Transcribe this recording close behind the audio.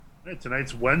All right,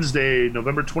 tonight's Wednesday,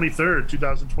 November 23rd,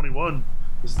 2021.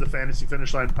 This is the Fantasy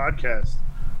Finish Line podcast.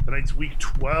 Tonight's Week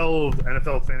 12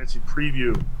 NFL Fantasy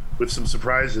Preview with some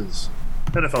surprises.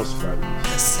 NFL surprises.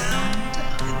 The sound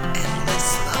of an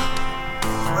endless love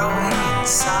growing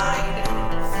inside an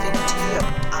infinity of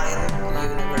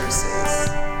island universes,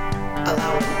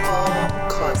 allowing all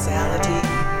causality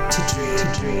to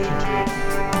dream.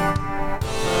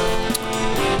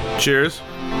 Cheers.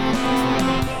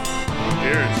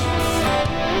 Cheers.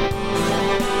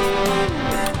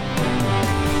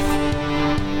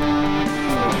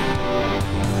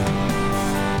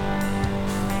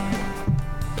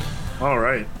 All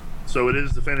right. So it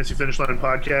is the Fantasy Finish Line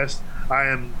podcast. I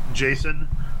am Jason,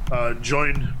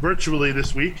 joined virtually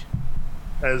this week,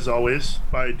 as always,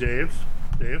 by Dave.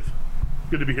 Dave,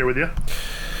 good to be here with you.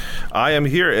 I am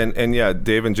here, and yeah,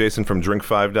 Dave and Jason from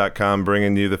Drink5.com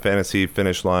bringing you the Fantasy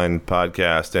Finish Line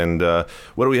podcast. And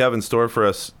what do we have in store for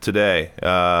us today?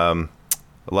 A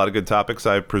lot of good topics,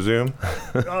 I presume.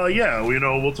 Yeah,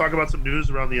 we'll talk about some news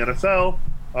around the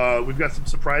NFL. We've got some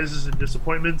surprises and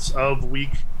disappointments of Week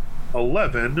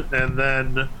 11, and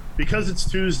then because it's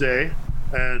Tuesday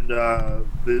and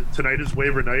tonight is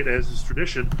waiver night, as is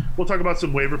tradition, we'll talk about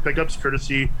some waiver pickups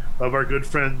courtesy of our good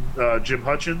friend Jim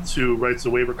Hutchins, who writes the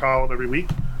waiver column every week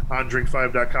on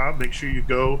Drink5.com. Make sure you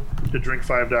go to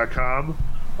Drink5.com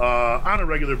on a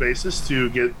regular basis to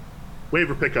get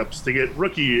waiver pickups, to get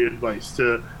rookie advice,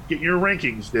 to get your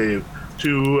rankings, Dave,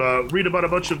 to read about a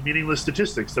bunch of meaningless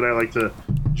statistics that I like to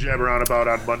jabber on about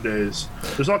on Mondays.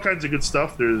 There's all kinds of good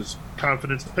stuff. There's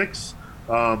confidence picks.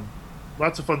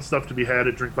 Lots of fun stuff to be had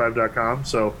at Drink5.com.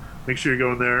 So make sure you're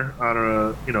going there on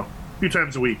a few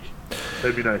times a week.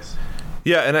 That'd be nice.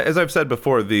 Yeah, and as I've said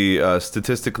before, the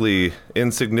statistically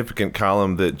insignificant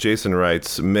column that Jason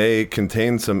writes may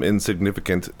contain some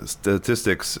insignificant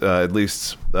statistics, at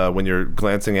least when you're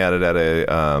glancing at it at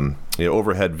a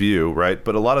overhead view, right?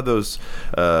 But a lot of those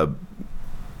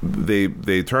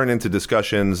they turn into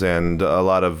discussions and a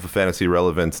lot of fantasy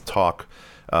relevant talk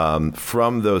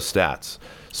from those stats.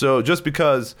 So just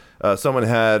because someone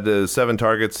had 7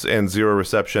 targets and 0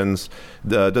 receptions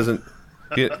doesn't.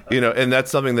 And that's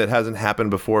something that hasn't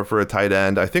happened before for a tight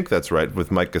end. I think that's right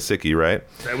with Mike Gesicki, right?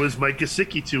 That was Mike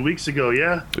Gesicki 2 weeks ago,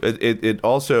 yeah. It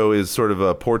also is sort of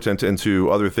a portent into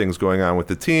other things going on with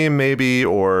the team, maybe,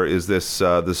 or is this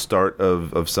the start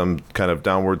of some kind of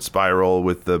downward spiral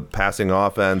with the passing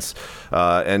offense?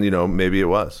 And maybe it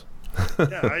was.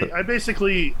 Yeah, I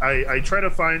basically try to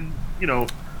find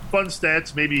fun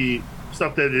stats, maybe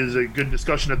stuff that is a good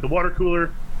discussion at the water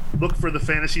cooler. Look for the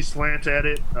fantasy slant at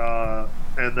it,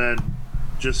 and then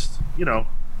just,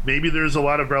 maybe there's a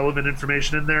lot of relevant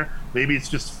information in there. Maybe it's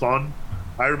just fun.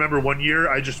 I remember one year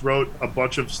I just wrote a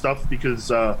bunch of stuff because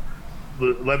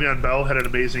Le'Veon Bell had an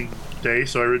amazing day,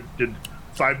 so I did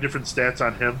 5 different stats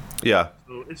on him. Yeah.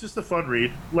 So it's just a fun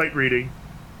read, light reading.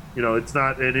 It's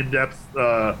not an in-depth,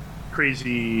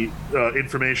 crazy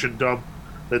information dump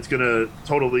that's going to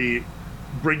totally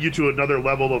bring you to another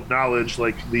level of knowledge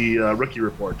like the rookie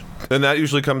report. And that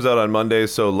usually comes out on Monday,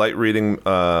 so light reading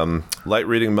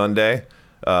Monday.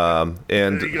 And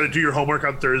you got to do your homework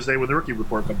on Thursday when the rookie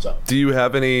report comes out. Do you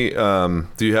have any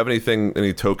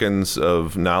any tokens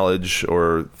of knowledge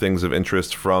or things of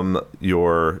interest from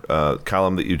your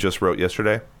column that you just wrote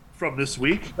yesterday? From this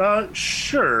week?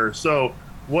 Sure. So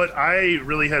what I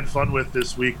really had fun with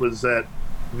this week was that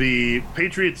the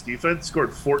Patriots defense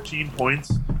scored 14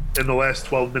 points in the last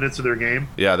 12 minutes of their game.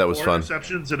 Yeah, that was 4 fun.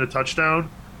 Interceptions and a touchdown.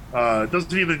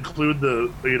 Doesn't even include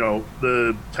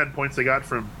the 10 points they got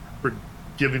for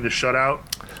giving the shutout.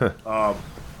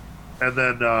 And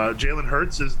then Jalen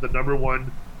Hurts is the number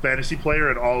 1 fantasy player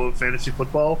in all of fantasy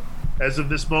football as of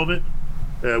this moment,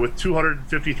 with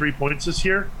 253 points this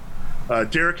year.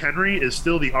 Derrick Henry is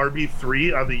still the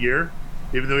RB3 on the year,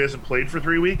 even though he hasn't played for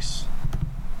 3 weeks.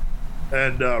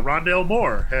 And Rondale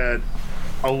Moore had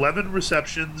 11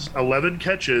 receptions, 11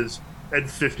 catches, and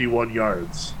 51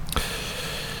 yards.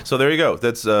 So there you go.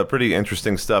 That's pretty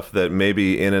interesting stuff that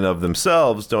maybe in and of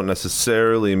themselves don't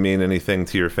necessarily mean anything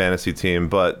to your fantasy team,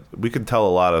 but we can tell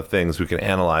a lot of things. We can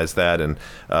analyze that and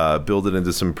build it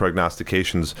into some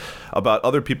prognostications about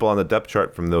other people on the depth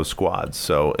chart from those squads.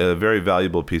 So a very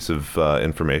valuable piece of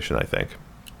information, I think.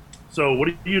 So what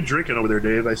are you drinking over there,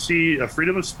 Dave? I see a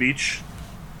freedom of speech,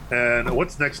 and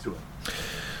what's next to it?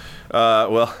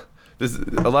 Well,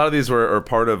 a lot of these are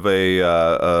part of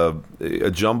a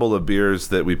jumble of beers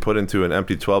that we put into an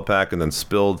empty 12-pack and then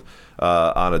spilled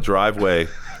on a driveway.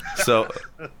 So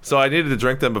I needed to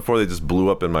drink them before they just blew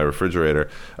up in my refrigerator.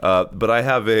 But I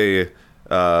have a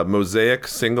Mosaic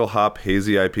single hop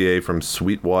hazy IPA from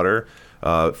Sweetwater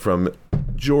from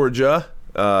Georgia,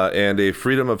 and a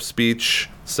Freedom of Speech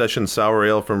Session Sour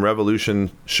Ale from Revolution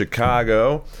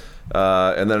Chicago,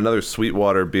 and then another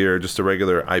Sweetwater beer, just a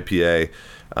regular IPA,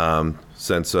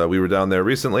 since we were down there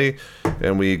recently,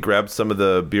 and we grabbed some of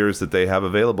the beers that they have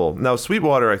available. Now,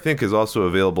 Sweetwater, I think, is also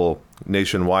available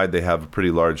nationwide. They have a pretty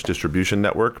large distribution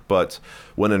network, but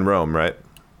when in Rome, right?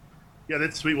 Yeah,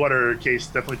 that Sweetwater case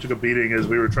definitely took a beating as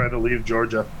we were trying to leave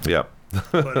Georgia. Yeah.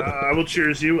 But I will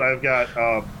cheers you. I've got,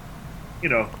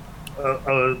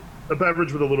 a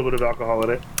beverage with a little bit of alcohol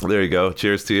in it. There you go.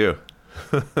 Cheers to you.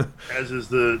 As is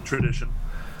the tradition.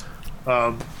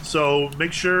 So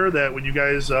make sure that when you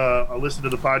guys listen to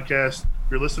the podcast,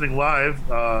 if you're listening live,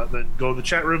 then go in the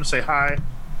chat room, say hi,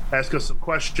 ask us some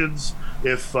questions.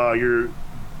 If you're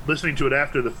listening to it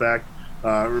after the fact,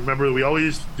 remember we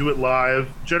always do it live,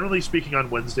 generally speaking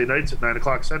on Wednesday nights at 9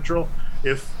 o'clock Central.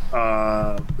 If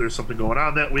there's something going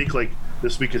on that week, like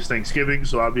this week is Thanksgiving,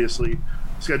 so obviously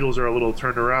schedules are a little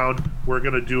turned around. We're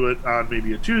going to do it on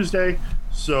maybe a Tuesday.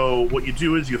 So what you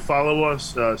do is you follow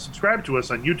us, subscribe to us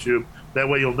on YouTube. That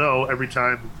way you'll know every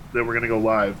time that we're going to go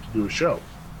live to do a show.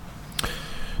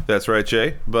 That's right,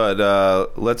 Jay.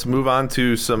 But let's move on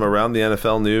to some around the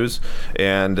NFL news.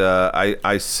 And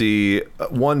I see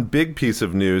one big piece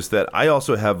of news that I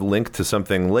also have linked to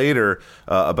something later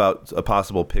about a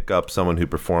possible pickup, someone who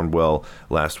performed well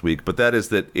last week. But that is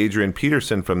that Adrian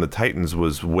Peterson from the Titans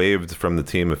was waived from the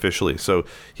team officially. So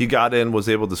he got in, was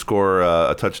able to score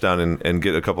a touchdown and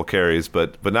get a couple carries.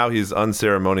 But now he's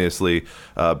unceremoniously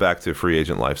back to free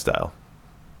agent lifestyle.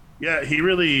 Yeah, he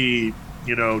really...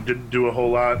 didn't do a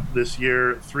whole lot this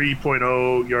year.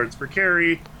 3.0 yards per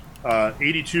carry,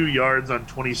 82 yards on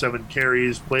 27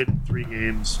 carries, played in 3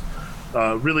 games.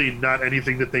 Really not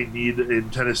anything that they need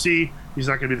in Tennessee. He's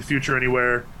not going to be the future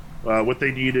anywhere. What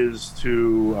they need is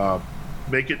to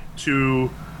make it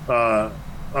to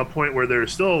a point where they're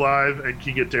still alive and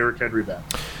can get Derrick Henry back.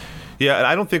 Yeah, and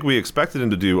I don't think we expected him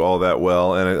to do all that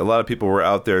well, and a lot of people were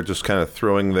out there just kind of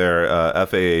throwing their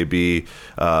FAAB,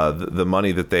 the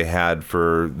money that they had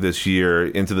for this year,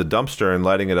 into the dumpster and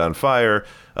lighting it on fire.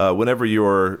 Whenever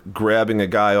you're grabbing a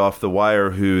guy off the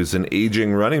wire who's an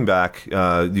aging running back,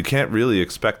 you can't really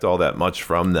expect all that much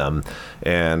from them.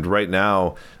 And right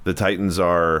now, the Titans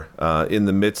are in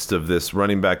the midst of this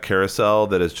running back carousel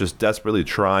that is just desperately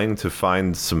trying to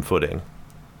find some footing.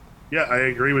 Yeah, I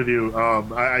agree with you.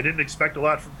 I didn't expect a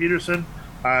lot from Peterson.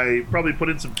 I probably put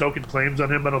in some token claims on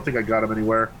him. I don't think I got him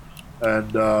anywhere.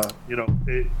 And,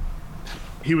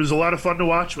 he was a lot of fun to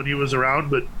watch when he was around,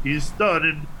 but he's done,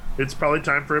 and it's probably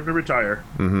time for him to retire.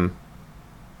 Mm-hmm.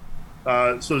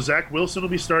 So Zach Wilson will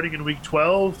be starting in Week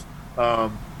 12.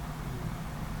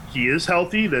 He is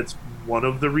healthy. That's one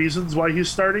of the reasons why he's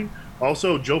starting.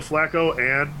 Also, Joe Flacco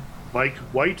and Mike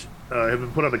White have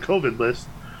been put on the COVID list.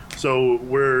 So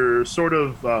we're sort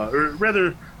of, or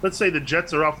rather, let's say the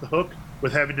Jets are off the hook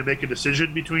with having to make a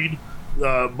decision between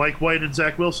Mike White and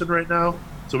Zach Wilson right now.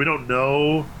 So we don't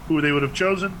know who they would have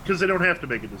chosen because they don't have to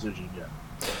make a decision yet.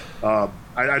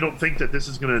 I don't think that this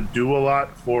is going to do a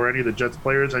lot for any of the Jets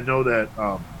players. I know that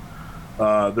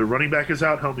their running back is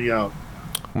out. Help me out.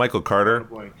 Michael Carter.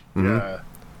 Mm-hmm. Yeah.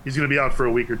 He's going to be out for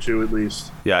a week or two at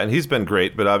least. Yeah, and he's been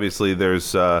great, but obviously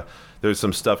there's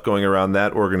some stuff going around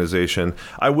that organization.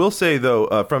 I will say,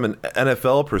 though, from an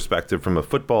NFL perspective, from a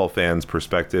football fan's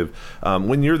perspective,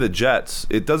 when you're the Jets,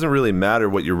 it doesn't really matter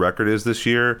what your record is this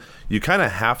year. You kind of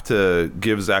have to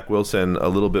give Zach Wilson a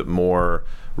little bit more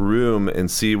room and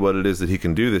see what it is that he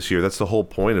can do this year. That's the whole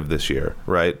point of this year,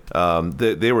 right?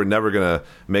 They were never going to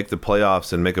make the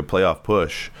playoffs and make a playoff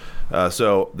push.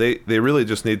 So they really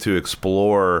just need to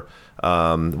explore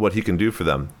what he can do for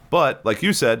them. But, like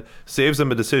you said, saves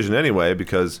them a decision anyway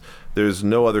because there's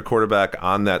no other quarterback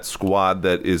on that squad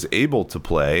that is able to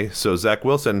play. So, Zach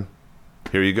Wilson,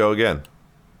 here you go again.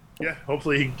 Yeah,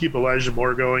 hopefully he can keep Elijah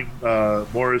Moore going.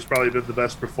 Moore has probably been the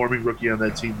best performing rookie on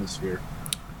that team this year.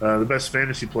 The best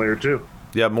fantasy player, too.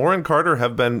 Yeah, Moore and Carter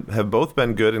have both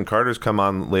been good, and Carter's come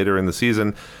on later in the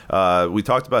season. We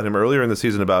talked about him earlier in the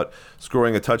season about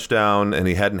scoring a touchdown, and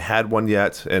he hadn't had one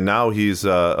yet, and now he's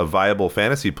a viable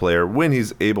fantasy player when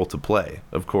he's able to play,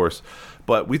 of course.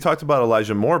 But we talked about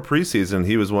Elijah Moore preseason.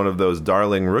 He was one of those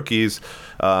darling rookies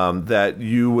that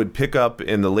you would pick up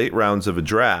in the late rounds of a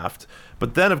draft.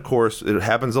 But then, of course, it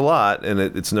happens a lot, and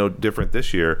it's no different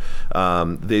this year.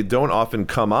 They don't often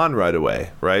come on right away,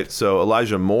 right? So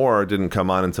Elijah Moore didn't come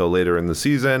on until later in the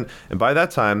season. And by that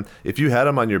time, if you had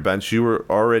him on your bench, you were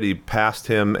already past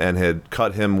him and had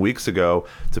cut him weeks ago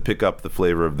to pick up the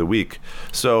flavor of the week.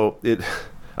 So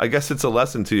I guess it's a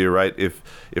lesson to you, right? If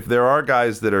there are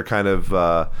guys that are kind of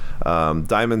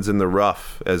diamonds in the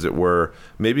rough, as it were,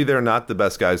 maybe they're not the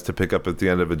best guys to pick up at the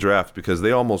end of a draft because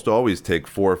they almost always take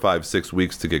 4, 5, 6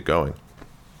 weeks to get going.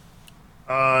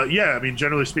 Yeah, I mean,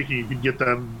 generally speaking, you can get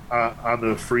them on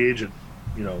the free agent,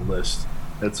 list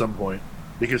at some point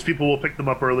because people will pick them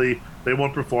up early, they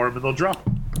won't perform, and they'll drop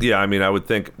them. Yeah, I mean, I would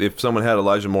think if someone had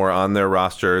Elijah Moore on their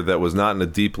roster that was not in a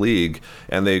deep league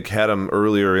and they had him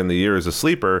earlier in the year as a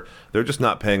sleeper, they're just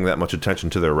not paying that much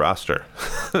attention to their roster.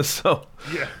 So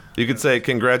yeah. You could say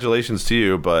congratulations to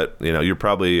you, but you're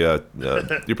probably 2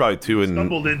 and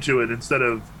stumbled into it instead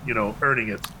of earning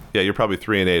it. Yeah, you're probably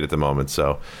 3-8 at the moment.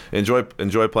 So enjoy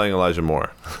playing Elijah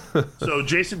Moore. So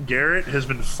Jason Garrett has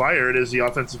been fired as the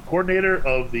offensive coordinator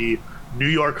of the New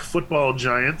York Football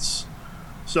Giants.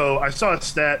 So I saw a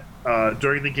stat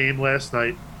during the game last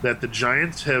night that the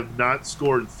Giants have not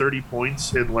scored 30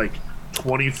 points in like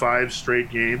 25 straight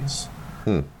games.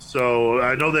 So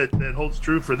I know that holds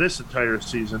true for this entire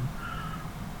season.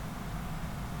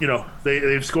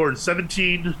 They've scored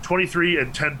 17, 23,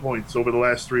 and 10 points over the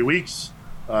last 3 weeks.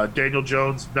 Daniel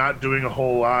Jones not doing a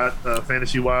whole lot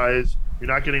fantasy-wise. You're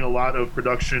not getting a lot of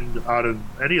production out of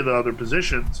any of the other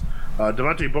positions.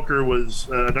 Devontae Booker was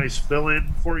a nice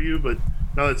fill-in for you, but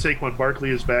now that Saquon Barkley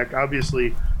is back,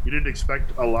 obviously you didn't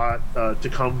expect a lot to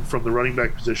come from the running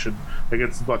back position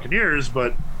against the Buccaneers.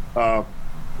 But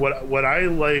what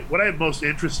I'm most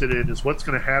interested in is what's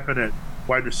going to happen at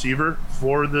wide receiver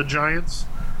for the Giants.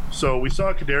 So we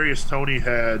saw Kadarius Toney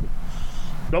had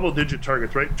double-digit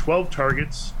targets, right? 12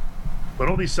 targets, but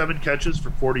only 7 catches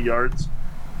for 40 yards.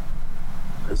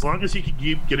 As long as he can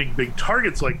keep getting big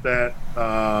targets like that,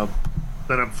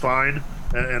 then I'm fine,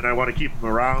 and I want to keep him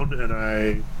around, and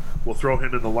I will throw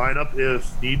him in the lineup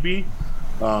if need be.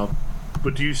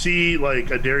 But do you see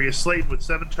like a Darius Slayton with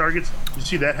 7 targets? Do you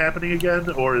see that happening again,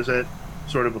 or is that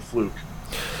sort of a fluke?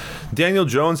 Daniel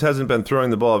Jones hasn't been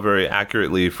throwing the ball very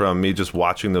accurately from me just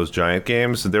watching those Giant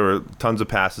games. There were tons of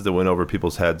passes that went over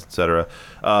people's heads, etc.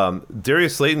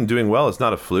 Darius Slayton doing well is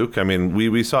not a fluke. I mean,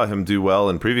 we saw him do well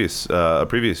in a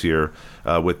previous year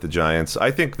with the Giants.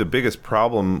 I think the biggest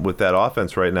problem with that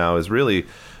offense right now is really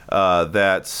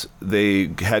that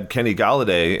they had Kenny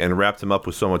Golladay and wrapped him up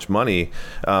with so much money,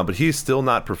 but he's still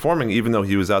not performing, even though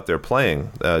he was out there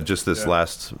playing just this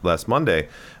last Monday.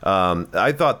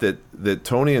 I thought that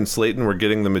Toney and Slayton were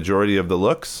getting the majority of the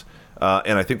looks,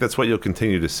 and I think that's what you'll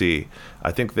continue to see.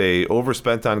 I think they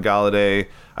overspent on Golladay.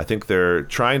 I think they're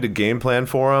trying to game plan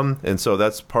for him, and so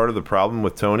that's part of the problem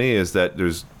with Toney is that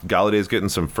Galladay's getting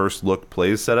some first look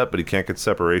plays set up, but he can't get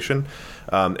separation,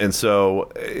 and so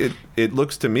it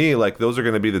looks to me like those are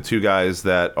going to be the 2 guys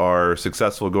that are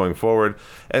successful going forward.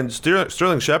 And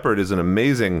Sterling Shepard is an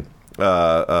amazing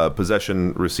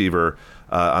possession receiver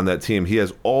on that team. He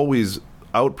has always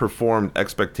outperformed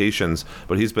expectations,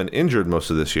 but he's been injured most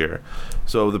of this year.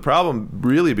 So the problem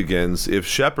really begins if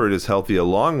Shepard is healthy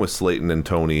along with Slayton and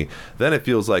Toney. Then it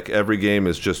feels like every game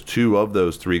is just 2 of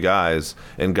those 3 guys,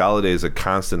 and Golladay is a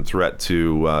constant threat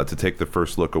to take the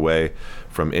first look away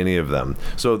from any of them.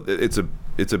 So it's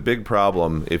a big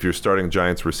problem if you're starting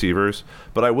Giants receivers.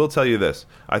 But I will tell you this: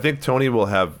 I think Toney will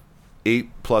have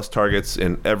 8+ targets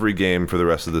in every game for the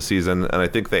rest of the season, and I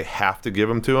think they have to give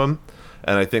them to him.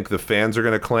 And I think the fans are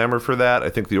going to clamor for that. I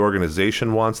think the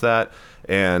organization wants that.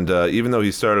 And even though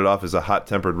he started off as a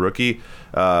hot-tempered rookie,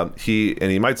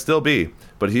 he might still be,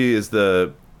 but he is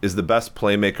the best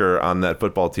playmaker on that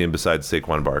football team besides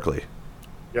Saquon Barkley.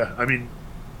 Yeah, I mean,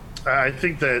 I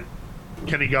think that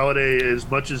Kenny Golladay, as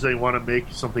much as they want to make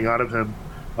something out of him,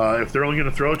 if they're only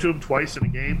going to throw it to him twice in a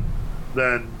game,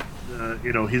 then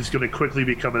he's going to quickly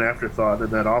become an afterthought in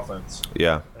that offense.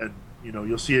 Yeah, and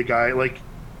you'll see a guy like.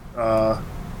 I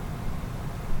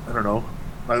don't know,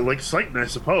 like Slayton, I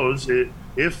suppose,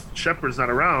 if Shepard's not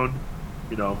around,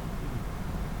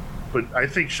 but I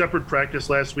think Shepard practiced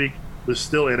last week, was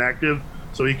still inactive,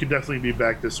 so he could definitely be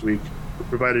back this week,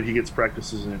 provided he gets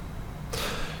practices in.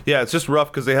 Yeah, it's just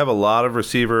rough because they have a lot of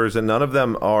receivers, and none of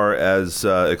them are as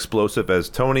explosive as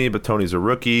Toney, but Toney's a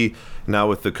rookie. Now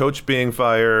with the coach being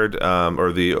fired,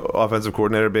 or the offensive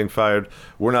coordinator being fired,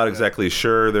 we're not exactly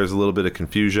sure. There's a little bit of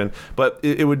confusion. But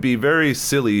it would be very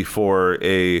silly for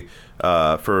a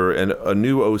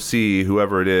new OC,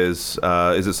 whoever it is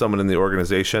it someone in the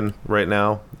organization right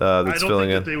now that's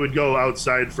filling in? I don't think that they would go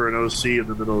outside for an OC in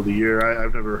the middle of the year.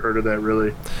 I've never heard of that,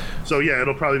 really. So, yeah,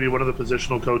 it'll probably be one of the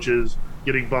positional coaches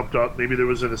getting bumped up. Maybe there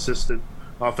was an assistant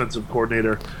offensive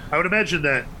coordinator. I would imagine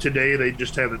that today they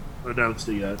just haven't announced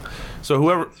it yet.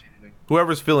 So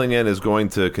whoever's filling in is going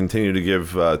to continue to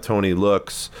give Toney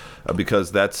looks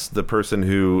because that's the person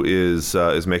who is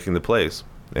making the plays.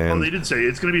 And they did say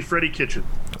it's going to be Freddie Kitchen.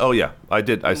 oh yeah,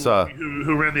 I saw.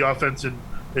 Who ran the offense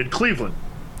in Cleveland.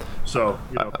 So,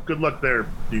 good luck there,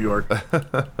 New York.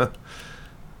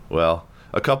 Well,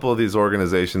 a couple of these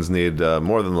organizations need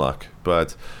more than luck,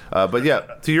 but yeah,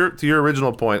 to your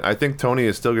original point, I think Toney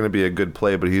is still going to be a good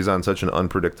play, but he's on such an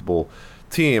unpredictable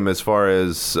team as far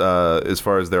as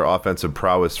their offensive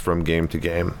prowess from game to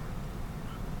game.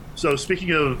 So,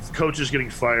 speaking of coaches getting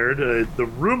fired, the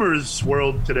rumors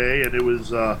swirled today, and it was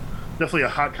definitely a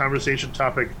hot conversation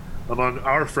topic among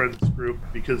our friends group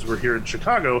because we're here in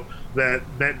Chicago, that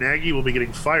Matt Nagy will be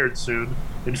getting fired soon.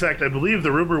 In fact, I believe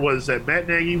the rumor was that Matt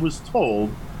Nagy was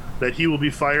told that he will be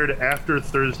fired after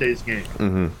Thursday's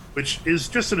game, which is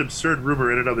just an absurd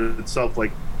rumor in and of itself.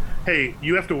 Like, hey,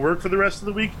 you have to work for the rest of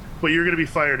the week, but you're going to be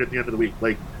fired at the end of the week.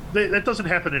 Like, that doesn't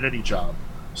happen in any job.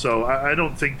 So I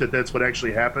don't think that that's what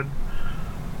actually happened.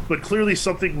 But clearly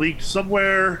something leaked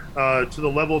somewhere to the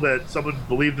level that someone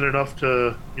believed in enough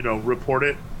to, report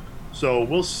it. So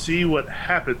we'll see what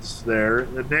happens there.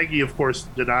 And Nagy, of course,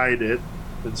 denied it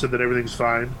and said that everything's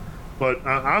fine. But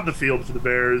on the field for the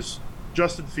Bears,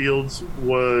 Justin Fields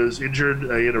was injured.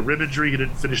 He had a rib injury. He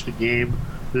didn't finish the game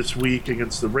this week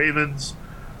against the Ravens.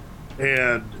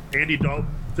 And Andy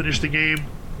Dalton finished the game.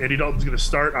 Andy Dalton's going to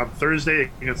start on Thursday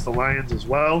against the Lions as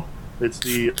well. It's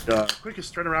the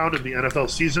quickest turnaround in the NFL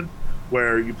season,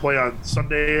 where you play on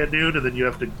Sunday at noon and then you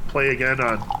have to play again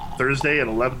on Thursday at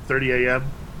 11:30 a.m.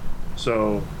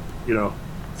 So,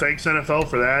 thanks NFL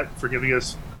for that, for giving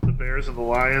us the Bears and the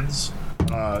Lions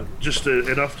just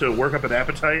enough to work up an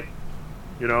appetite,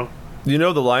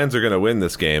 The Lions are going to win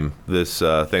this game, this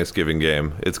Thanksgiving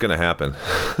game. It's going to happen.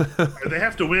 They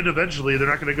have to win eventually. They're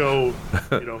not going to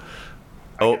go,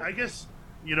 I guess,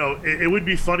 it would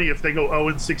be funny if they go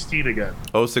 0-16 again.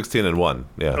 0-16-1,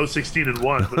 yeah.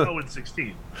 0-16-1, but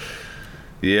 0-16.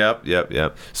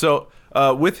 Yep. So,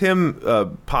 with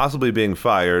him possibly being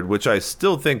fired, which I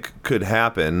still think could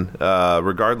happen,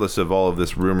 regardless of all of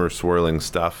this rumor swirling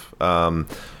stuff,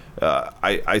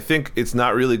 I think it's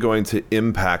not really going to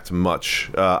impact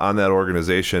much on that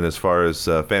organization as far as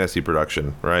fantasy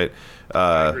production, right?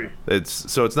 I agree.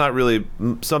 It's not really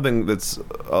something that's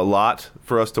a lot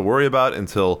for us to worry about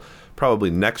until probably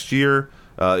next year.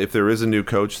 If there is a new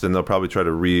coach, then they'll probably try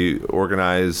to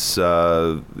reorganize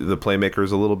the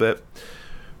playmakers a little bit.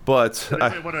 But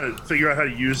I want to figure out how to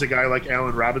use a guy like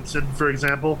Allen Robinson, for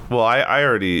example. Well, I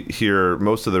already hear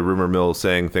most of the rumor mill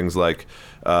saying things like,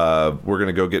 we're going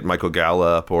to go get Michael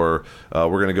Gallup, or we're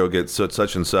going to go get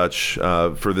such and such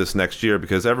for this next year,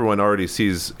 because everyone already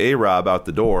sees A-Rob out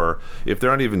the door. If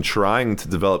they're not even trying to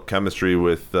develop chemistry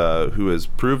with who has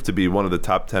proved to be one of the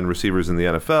top 10 receivers in the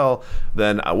NFL,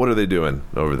 then what are they doing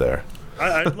over there?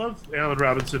 I'd love Allen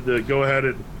Robinson to go ahead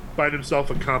and find himself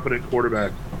a competent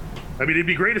quarterback. I mean, it'd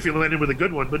be great if he landed with a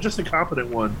good one, but just a competent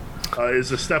one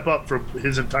is a step up from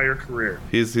his entire career.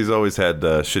 He's always had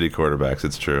shitty quarterbacks,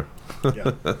 it's true.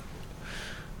 Yeah.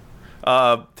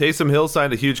 Taysom Hill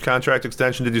signed a huge contract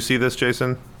extension. Did you see this,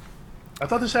 Jason? I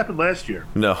thought this happened last year.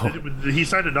 No. Did he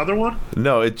sign another one?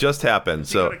 No, it just happened.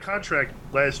 He got a contract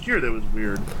last year that was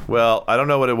weird. Well, I don't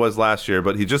know what it was last year,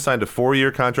 but he just signed a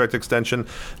 4-year contract extension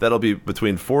that'll be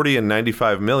between $40 and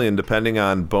 $95 million, depending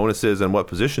on bonuses and what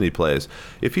position he plays.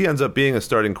 If he ends up being a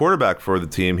starting quarterback for the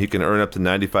team, he can earn up to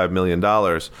 $95 million.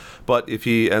 But if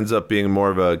he ends up being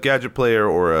more of a gadget player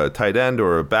or a tight end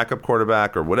or a backup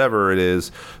quarterback or whatever it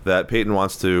is that Peyton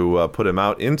wants to put him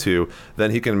out into, then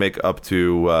he can make up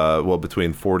to,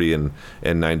 between 40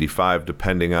 and 95,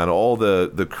 depending on all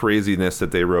the craziness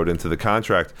that they wrote into the contract.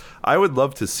 I would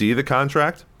love to see the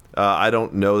contract. I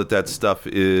don't know that stuff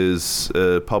is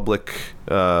public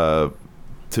to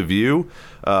view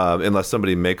unless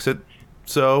somebody makes it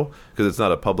so, because it's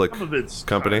not a public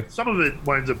company. Some of it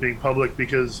winds up being public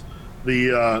because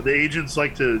the agents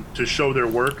like to show their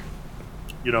work,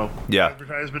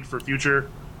 advertisement for future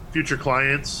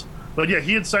clients. But yeah,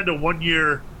 he had signed a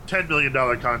 1-year, $10 million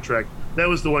contract. That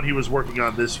was the one he was working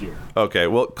on this year. Okay,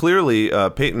 well, clearly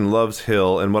Peyton loves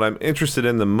Hill, and what I'm interested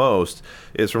in the most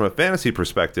is from a fantasy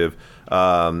perspective.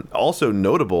 Also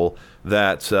notable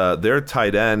that their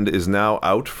tight end is now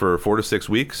out for 4 to 6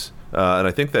 weeks, and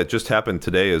I think that just happened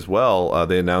today as well.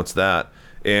 They announced that.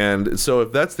 And so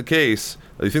if that's the case,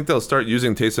 do you think they'll start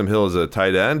using Taysom Hill as a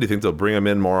tight end? Do you think they'll bring him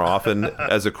in more often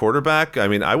as a quarterback? I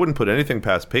mean, I wouldn't put anything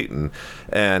past Peyton.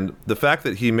 And the fact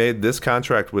that he made this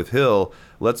contract with Hill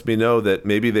lets me know that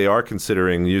maybe they are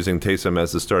considering using Taysom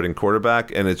as the starting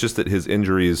quarterback, and it's just that his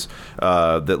injuries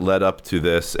that led up to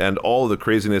this and all the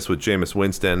craziness with Jameis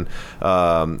Winston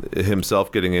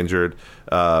himself getting injured,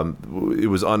 they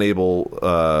were unable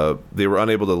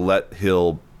to let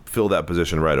Hill fill that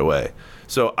position right away.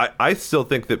 So I still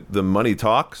think that the money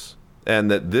talks, and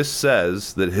that this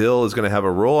says that Hill is going to have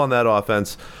a role on that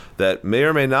offense that may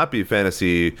or may not be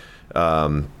fantasy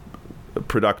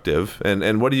productive.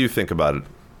 And what do you think about it?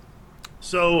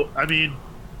 So, I mean,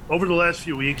 over the last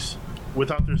few weeks,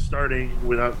 without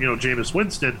Jameis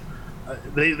Winston,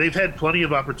 they've had plenty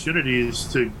of opportunities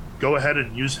to go ahead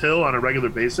and use Hill on a regular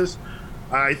basis.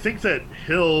 I think that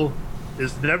Hill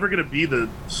is never going to be the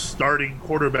starting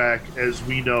quarterback as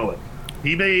we know it.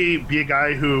 He may be a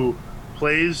guy who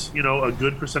plays, a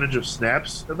good percentage of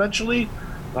snaps eventually,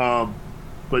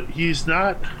 but he's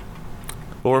not.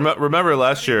 Well, remember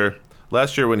last year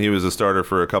when he was a starter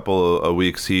for a couple of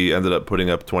weeks, he ended up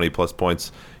putting up 20-plus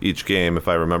points each game, if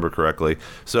I remember correctly.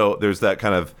 So there's that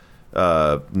kind of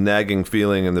nagging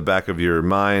feeling in the back of your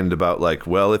mind about, like,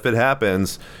 well, if it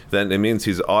happens, then it means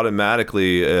he's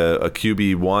automatically a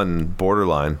QB1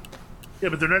 borderline. Yeah,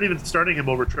 but they're not even starting him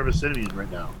over Trevor Siemian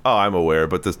right now. Oh, I'm aware,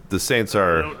 but the Saints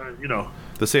are,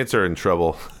 the Saints are in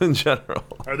trouble in general.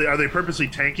 Are they purposely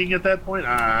tanking at that point?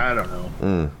 I don't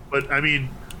know. But I mean,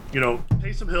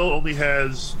 Taysom Hill only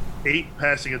has 8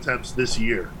 passing attempts this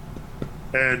year,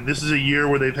 and this is a year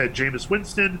where they've had Jameis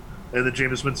Winston, and then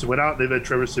Jameis Winston went out, and they've had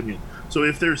Trevor Siemian. So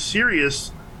if they're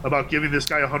serious about giving this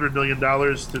guy $100 million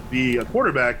to be a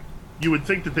quarterback, you would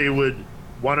think that they would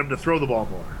want him to throw the ball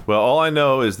more. Well, all I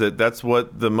know is that that's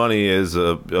what the money is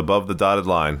above the dotted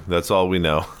line. That's all we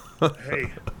know.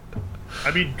 Hey,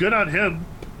 I mean, good on him.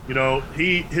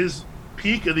 His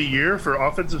peak of the year for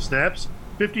offensive snaps,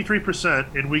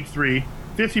 53% in week 3,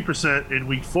 50% in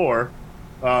week 4.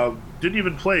 Didn't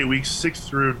even play weeks 6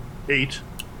 through 8.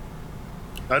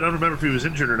 I don't remember if he was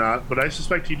injured or not, but I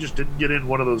suspect he just didn't get in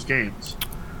one of those games.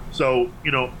 So,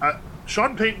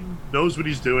 Sean Payton knows what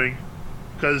he's doing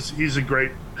because he's a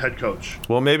great head coach.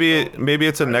 Well, maybe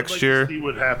it's a next year. See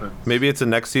what happens. Maybe it's a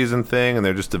next season thing, and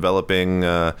they're just developing,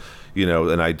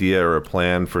 an idea or a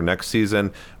plan for next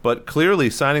season. But clearly,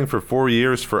 signing for 4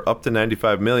 years for up to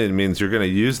 $95 million means you're going to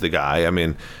use the guy. I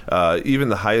mean, even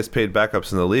the highest paid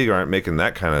backups in the league aren't making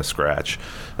that kind of scratch.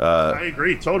 I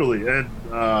agree totally, and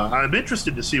I'm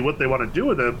interested to see what they want to do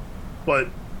with him. But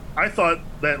I thought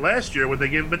that last year when they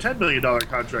gave him a $10 million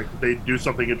contract, that they'd do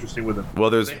something interesting with him. Well,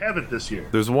 they haven't this year.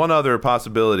 There's one other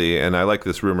possibility, and I like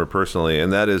this rumor personally,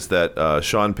 and that is that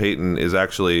Sean Payton is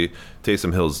actually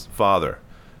Taysom Hill's father.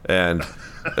 And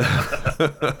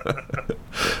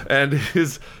and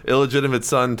his illegitimate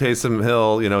son, Taysom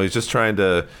Hill, he's just trying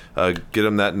to get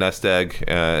him that nest egg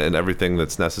and everything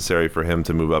that's necessary for him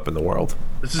to move up in the world.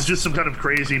 This is just some kind of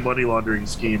crazy money laundering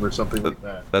scheme or something like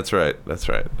that. That's right.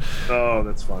 Oh,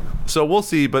 that's fun. So we'll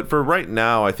see, but for right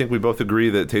now, I think we both agree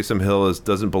that Taysom Hill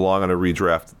doesn't belong on a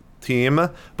redraft team,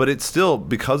 but it's still,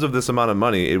 because of this amount of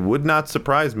money, it would not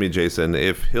surprise me, Jason,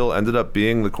 if Hill ended up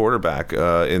being the quarterback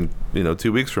in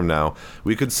 2 weeks from now.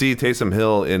 We could see Taysom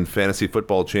Hill in fantasy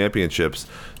football championships,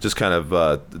 just kind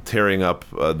of tearing up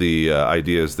the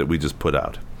ideas that we just put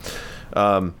out.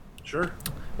 Sure.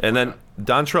 And then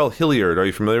Dontrell Hilliard, are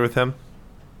you familiar with him?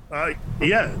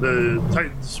 Yeah, the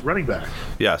Titans running back.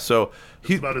 Yeah, so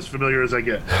he's about as familiar as I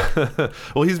get.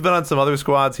 Well, he's been on some other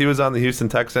squads. He was on the Houston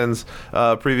Texans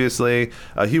previously.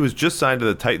 He was just signed to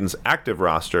the Titans active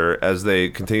roster as they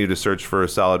continue to search for a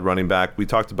solid running back. We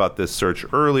talked about this search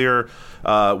earlier.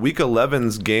 Week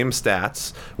 11's game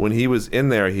stats, when he was in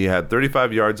there, he had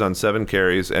 35 yards on 7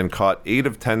 carries and caught 8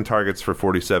 of 10 targets for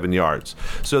 47 yards.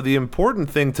 So the important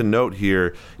thing to note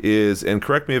here is, and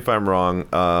correct me if I'm wrong,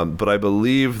 but I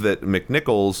believe that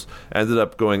McNichols ended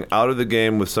up going out of the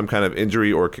game with some kind of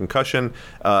injury or concussion,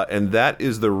 and that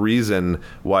is the reason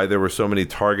why there were so many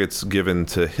targets given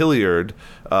to Hilliard.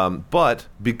 But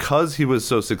because he was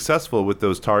so successful with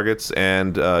those targets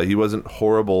and he wasn't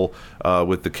horrible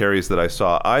with the carries that I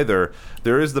saw either,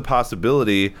 there is the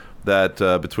possibility that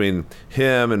between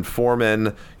him and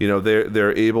Foreman,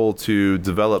 they're able to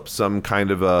develop some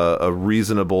kind of a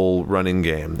reasonable running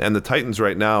game. And the Titans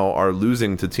right now are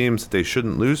losing to teams that they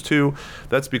shouldn't lose to.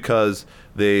 That's because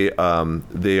they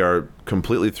are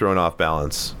completely thrown off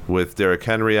balance with Derrick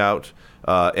Henry out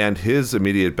and his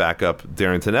immediate backup,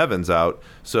 Darrington Evans, out.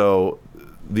 So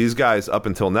these guys up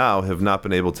until now have not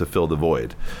been able to fill the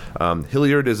void.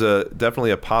 Hilliard is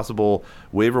definitely a possible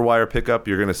waiver wire pickup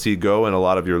you're going to see go in a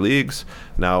lot of your leagues.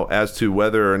 Now, as to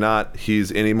whether or not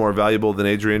he's any more valuable than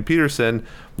Adrian Peterson,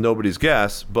 nobody's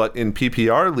guess. But in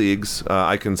PPR leagues,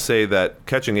 I can say that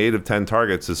catching 8 of 10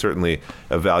 targets is certainly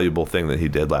a valuable thing that he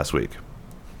did last week.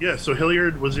 Yeah, so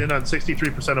Hilliard was in on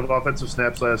 63% of offensive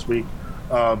snaps last week.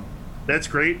 That's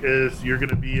great if you're going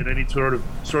to be in any sort of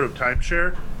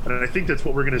timeshare, and I think that's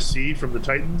what we're going to see from the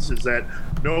Titans, is that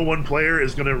no one player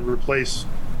is going to replace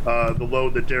the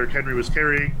load that Derrick Henry was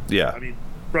carrying. Yeah. I mean,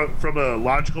 from a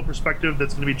logical perspective,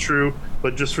 that's going to be true.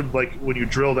 But just from like when you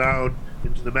drill down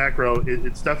into the macro,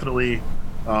 it's definitely,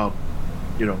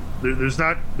 there's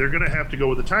not. They're going to have to go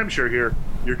with the timeshare here.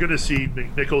 You're going to see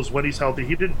McNichols when he's healthy.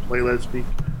 He didn't play last week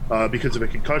because of a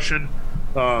concussion.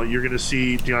 You're going to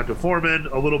see Deonta Foreman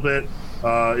a little bit.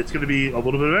 It's going to be a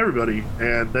little bit of everybody,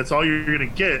 and that's all you're going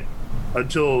to get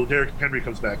until Derrick Henry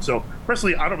comes back. So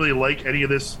personally, I don't really like any of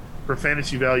this for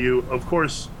fantasy value. Of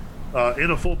course, in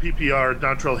a full PPR,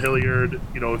 Dontrell Hilliard,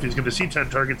 if he's going to see 10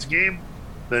 targets a game,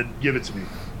 then give it to me.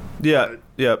 Yeah,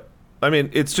 yeah. I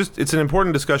mean, it's an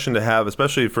important discussion to have,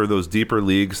 especially for those deeper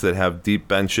leagues that have deep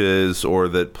benches or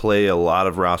that play a lot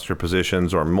of roster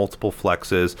positions or multiple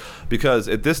flexes. Because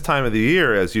at this time of the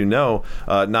year, as you know,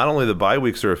 not only the bye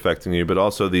weeks are affecting you, but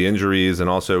also the injuries and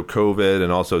also COVID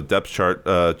and also depth chart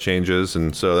changes.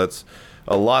 And so that's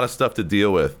a lot of stuff to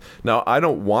deal with. Now, I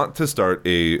don't want to start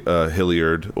a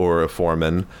Hilliard or a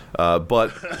Foreman,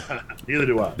 but neither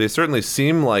do I. They certainly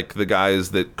seem like the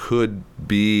guys that could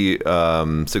be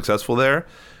successful there.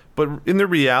 But in the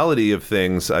reality of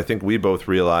things, I think we both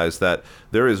realize that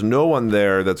there is no one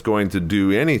there that's going to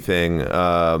do anything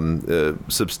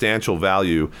substantial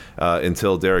value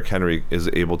until Derrick Henry is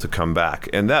able to come back.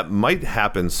 And that might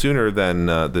happen sooner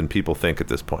than people think at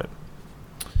this point.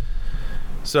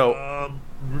 So,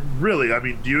 really, I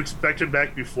mean, do you expect him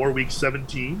back before week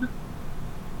 17?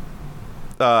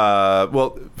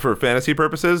 Well, for fantasy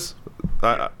purposes,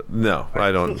 no,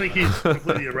 I don't. I still think he's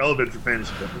completely irrelevant for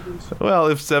fantasy purposes. Well,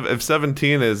 if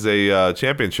 17 is a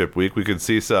championship week, we could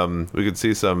see some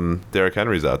Derrick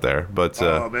Henrys out there. But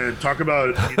oh man, talk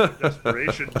about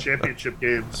desperation championship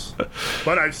games.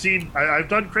 But I've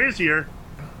done crazier.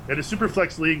 In a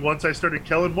Superflex league, once I started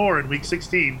Kellen Moore in week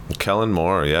 16. Kellen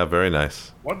Moore, yeah, very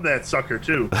nice. Won that sucker,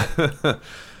 too.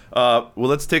 Well,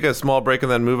 let's take a small break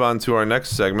and then move on to our next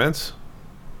segment.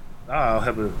 I'll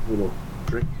have a little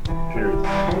drink. Cheers.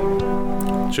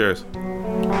 Cheers.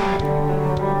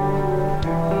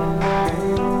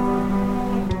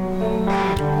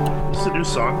 Is this a new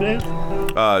song, Dave?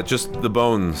 Just The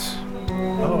Bones.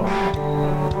 Oh.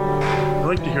 I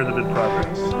like to hear them in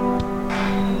progress.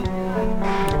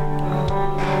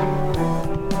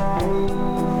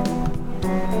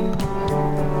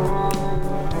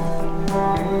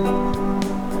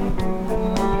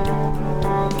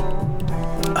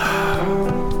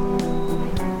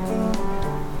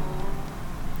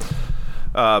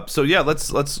 So yeah,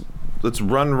 let's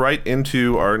run right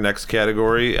into our next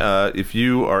category. If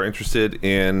you are interested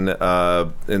in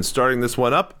starting this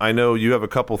one up, I know you have a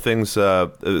couple things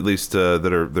at least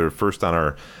that are first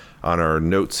on our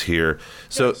notes here.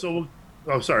 So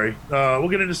we'll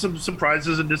get into some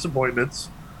surprises and disappointments.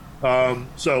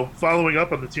 So following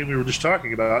up on the team we were just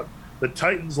talking about, the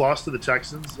Titans lost to the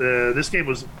Texans. This game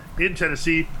was in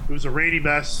Tennessee. It was a rainy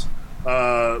mess,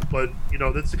 but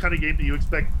that's the kind of game that you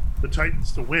expect the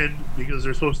Titans to win because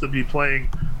they're supposed to be playing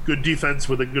good defense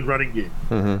with a good running game.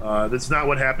 Mm-hmm. That's not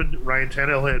what happened. Ryan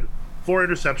Tannehill had 4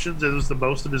 interceptions. It was the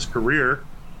most of his career.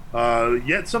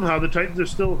 Yet somehow the Titans are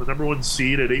still the number 1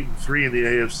 seed at 8-3 in the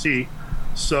AFC.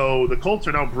 So the Colts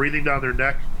are now breathing down their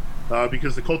neck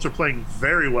because the Colts are playing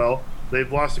very well.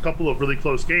 They've lost a couple of really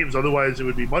close games. Otherwise, it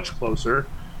would be much closer.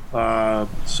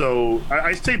 So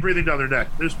I say breathing down their neck.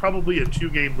 There's probably a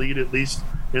 2-game lead at least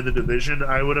in the division,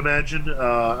 I would imagine.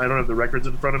 I don't have the records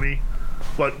in front of me.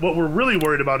 But what we're really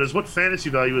worried about is what fantasy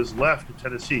value is left in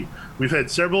Tennessee. We've had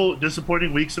several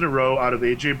disappointing weeks in a row out of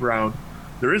A.J. Brown.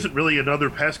 There isn't really another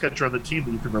pass catcher on the team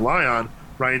that you can rely on.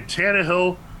 Ryan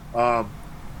Tannehill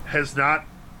has not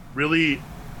really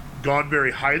gone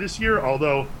very high this year,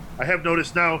 although I have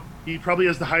noticed now he probably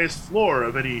has the highest floor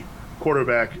of any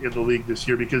quarterback in the league this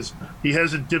year because he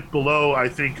hasn't dipped below, I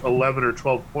think, 11 or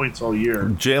 12 points all year.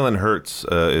 Jalen Hurts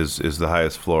is the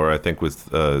highest floor, I think,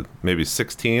 with maybe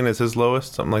 16 is his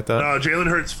lowest, something like that. No, Jalen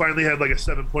Hurts finally had like a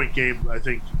 7-point game, I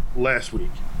think, last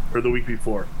week or the week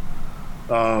before.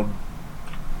 But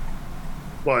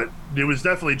it was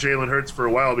definitely Jalen Hurts for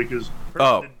a while because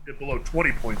Hurts didn't dip below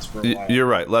 20 points for a while. You're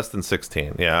right, less than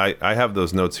 16. Yeah, I have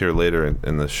those notes here later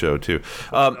in the show, too.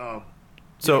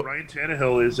 So Ryan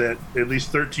Tannehill is at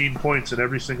least 13 points in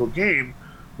every single game,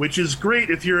 which is great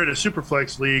if you're in a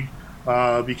Superflex league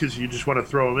because you just want to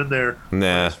throw him in there.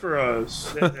 Nah. As for a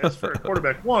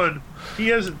quarterback one, he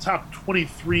hasn't topped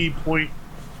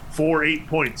 23.48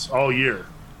 points all year.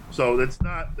 So that's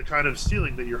not the kind of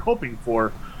ceiling that you're hoping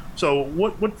for. So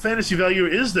what fantasy value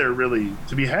is there really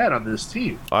to be had on this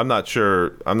team? I'm not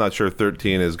sure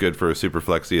 13 is good for a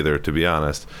Superflex either, to be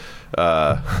honest.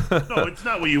 No, it's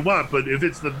not what you want, but if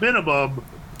it's the minimum,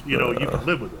 you can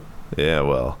live with it. Yeah,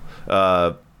 well,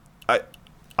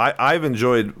 I've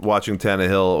enjoyed watching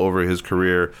Tannehill over his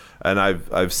career, and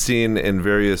I've seen in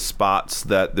various spots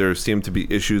that there seem to be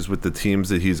issues with the teams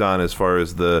that he's on as far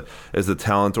as the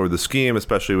talent or the scheme,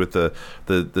 especially with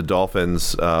the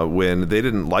Dolphins when they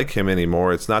didn't like him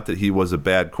anymore. It's not that he was a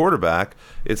bad quarterback;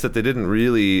 it's that they didn't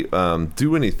really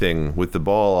do anything with the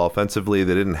ball offensively.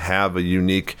 They didn't have a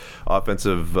unique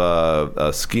offensive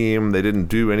scheme. They didn't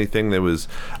do anything that was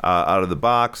out of the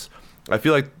box. I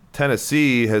feel like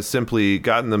Tennessee has simply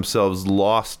gotten themselves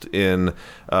lost in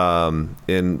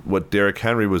what Derrick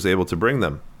Henry was able to bring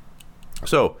them.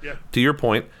 So, to your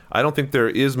point, I don't think there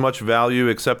is much value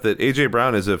except that A.J.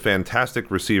 Brown is a fantastic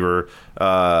receiver,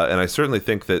 and I certainly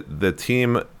think that the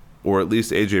team, or at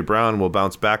least A.J. Brown, will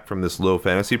bounce back from this low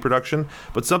fantasy production.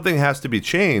 But something has to be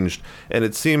changed, and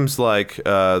it seems like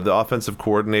the offensive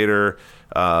coordinator,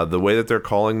 the way that they're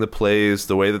calling the plays,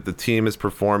 the way that the team is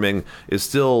performing, is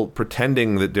still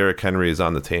pretending that Derrick Henry is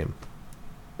on the team.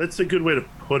 That's a good way to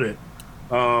put it.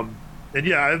 And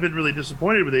yeah, I've been really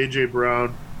disappointed with A.J.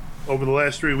 Brown. Over the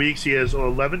last 3 weeks, he has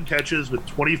 11 catches with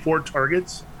 24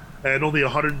 targets and only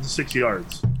 106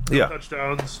 yards. No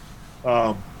touchdowns.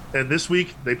 And this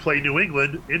week, they play New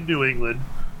England in New England.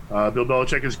 Bill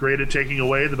Belichick is great at taking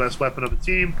away the best weapon of the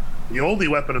team. The only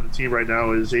weapon of the team right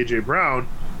now is A.J. Brown.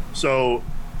 So,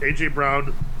 A.J.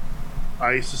 Brown,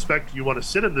 I suspect you want to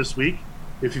sit him this week.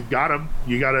 If you've got him,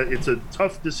 it's a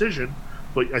tough decision,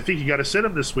 but I think you got to sit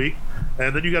him this week,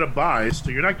 and then you got to buy. So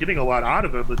you're not getting a lot out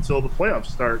of him until the playoffs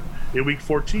start in week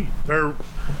 14. Or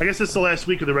I guess it's the last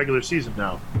week of the regular season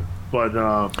now.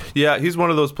 But yeah, he's one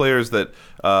of those players that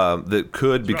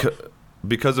could,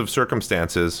 because of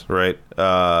circumstances, right,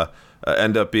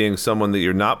 end up being someone that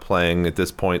you're not playing at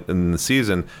this point in the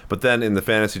season. But then in the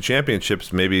fantasy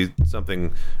championships, maybe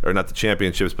something, or not the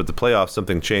championships, but the playoffs,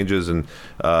 something changes, and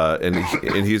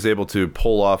he's able to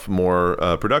pull off more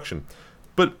production.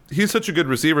 But he's such a good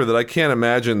receiver that I can't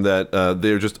imagine that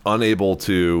they're just unable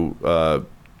to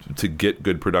get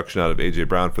good production out of A.J.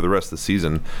 Brown for the rest of the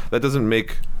season. That doesn't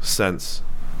make sense.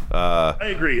 I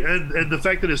agree. And the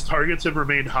fact that his targets have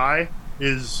remained high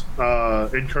is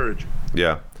encouraging.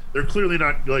 Yeah. They're clearly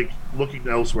not looking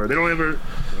elsewhere. They don't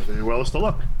have anywhere else to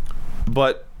look.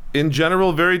 But in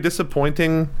general, very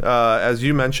disappointing, as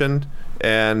you mentioned.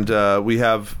 And we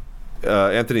have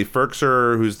Anthony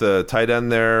Ferkser, who's the tight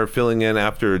end there, filling in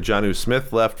after Jonnu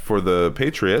Smith left for the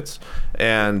Patriots.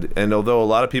 And although a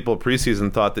lot of people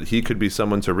preseason thought that he could be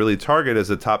someone to really target as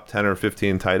a top 10 or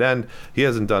 15 tight end, he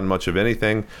hasn't done much of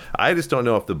anything. I just don't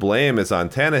know if the blame is on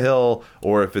Tannehill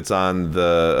or if it's on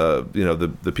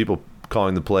the people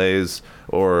calling the plays,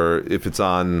 or if it's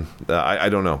on I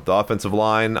don't know, the offensive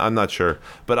line. I'm not sure,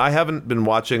 but I haven't been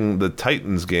watching the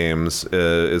Titans games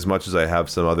as much as I have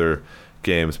some other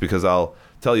games, because I'll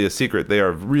tell you a secret: they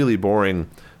are really boring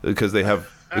because they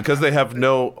have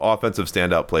no offensive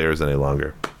standout players any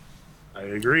longer. I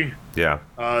agree. Yeah.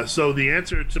 So the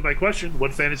answer to my question,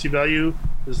 what fantasy value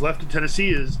is left in Tennessee,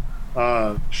 is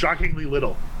shockingly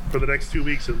little for the next 2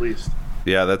 weeks at least.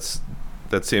 Yeah,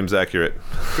 that seems accurate.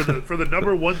 For the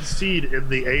number one seed in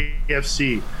the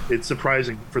AFC, it's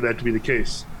surprising for that to be the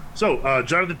case. So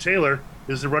Jonathan Taylor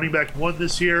is the running back one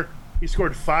this year. He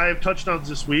scored 5 touchdowns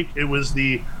this week. It was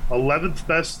the 11th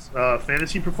best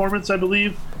fantasy performance, I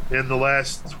believe, in the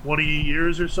last 20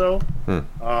 years or so.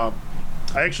 I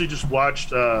actually just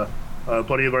watched, a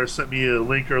buddy of ours sent me a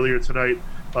link earlier tonight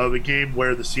of a game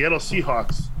where the Seattle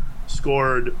Seahawks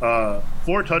scored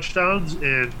 4 touchdowns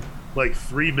in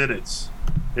 3 minutes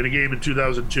in a game in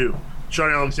 2002. Sean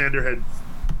Alexander had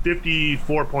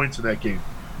 54 points in that game.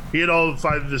 He had all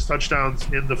 5 of his touchdowns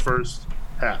in the first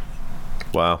half.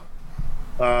 Wow.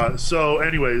 So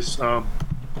anyways,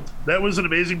 that was an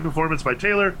amazing performance by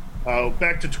Taylor.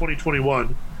 Back to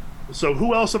 2021. So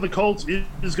who else on the Colts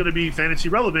is going to be fantasy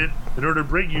relevant in order to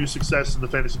bring you success in the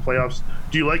fantasy playoffs?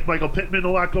 Do you like Michael Pittman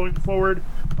a lot going forward?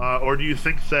 Or do you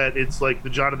think that it's like the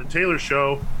Jonathan Taylor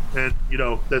show and,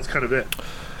 that's kind of it?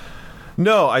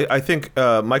 No, I think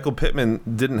Michael Pittman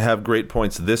didn't have great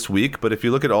points this week, but if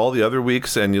you look at all the other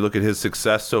weeks and you look at his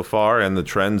success so far and the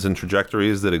trends and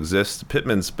trajectories that exist,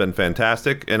 Pittman's been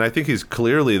fantastic, and I think he's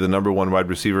clearly the number one wide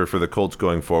receiver for the Colts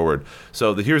going forward.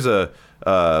 So here's a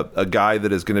guy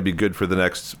that is going to be good for the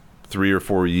next 3 or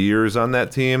 4 years on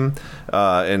that team,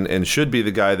 and should be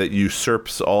the guy that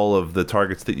usurps all of the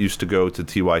targets that used to go to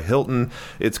T.Y. Hilton.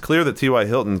 It's clear that T.Y.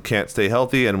 Hilton can't stay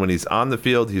healthy, and when he's on the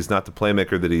field, he's not the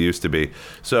playmaker that he used to be.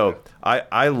 So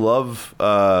I love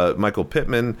Michael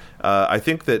Pittman. I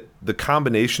think that the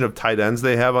combination of tight ends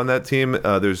they have on that team,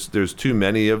 there's too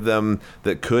many of them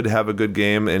that could have a good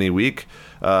game any week.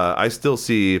 I still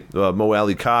see Mo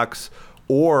Alley Cox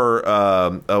Or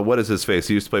what is his face?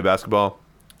 He used to play basketball.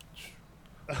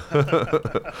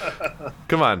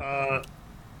 Come on.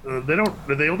 They don't.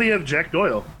 They only have Jack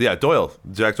Doyle. Yeah, Doyle.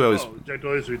 Jack Doyle. Jack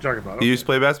Doyle is who you're talking about. He used to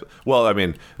play basketball. Well, I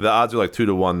mean, the odds are like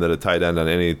 2-1 that a tight end on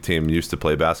any team used to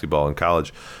play basketball in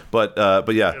college. But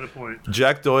yeah, Got a point.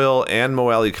 Jack Doyle and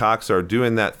Mo Alley Cox are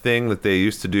doing that thing that they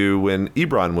used to do when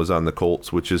Ebron was on the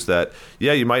Colts, which is that,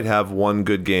 yeah, you might have one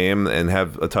good game and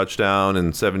have a touchdown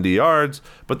and 70 yards,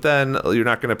 but then you're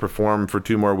not going to perform for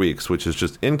 2 more weeks, which is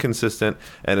just inconsistent,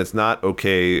 and it's not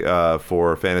okay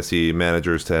for fantasy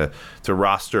managers to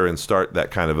roster and start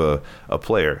that kind of a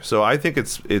player. So I think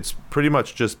it's pretty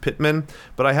much just Pittman,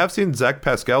 but I have seen Zach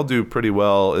Pascal do pretty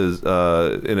well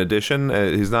in addition.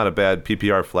 He's not a bad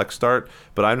PPR flex start,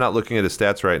 but I'm not looking at his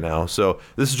stats right now. So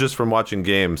this is just from watching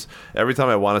games. Every time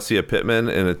I want to see a Pittman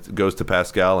and it goes to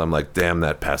Pascal, I'm like, damn,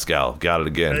 that Pascal got it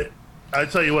again. I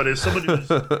tell you what, as someone who's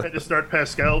had to start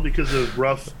Pascal because of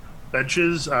rough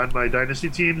benches on my dynasty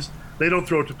teams, they don't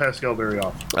throw it to Pascal very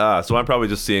often. So I'm probably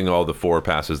just seeing all the 4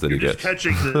 passes that You're he just gets.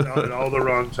 catching at all the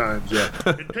wrong times, yeah.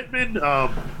 And Pittman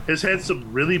has had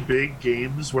some really big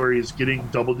games where he's getting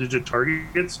double-digit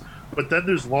targets, but then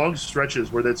there's long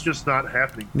stretches where that's just not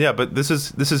happening. Yeah, but this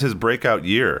is his breakout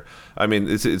year. I mean,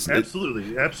 it's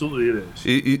Absolutely it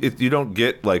is. You don't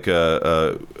get like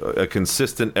a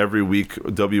consistent every week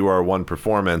WR1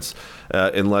 performance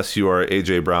unless you are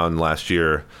AJ Brown last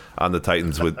year on the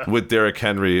Titans with Derrick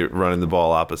Henry running the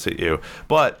ball opposite you.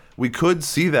 But we could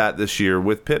see that this year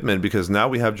with Pittman because now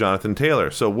we have Jonathan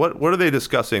Taylor. So what are they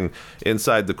discussing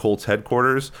inside the Colts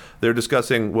headquarters? They're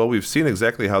discussing, well, we've seen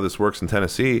exactly how this works in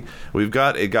Tennessee. We've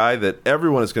got a guy that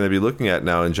everyone is going to be looking at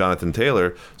now in Jonathan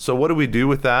Taylor. So what do we do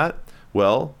with that?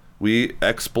 Well, we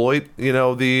exploit,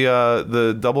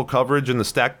 the double coverage and the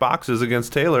stacked boxes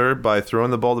against Taylor by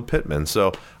throwing the ball to Pittman.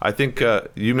 So I think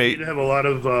you may have a lot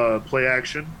of play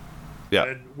action. Yeah.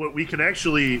 And what we can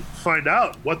actually find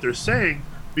out what they're saying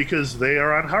because they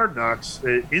are on Hard Knocks,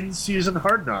 in-season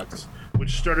Hard Knocks,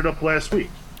 which started up last week.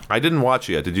 I didn't watch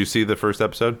it yet. Did you see the first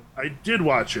episode? I did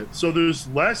watch it. So there's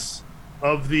less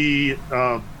of the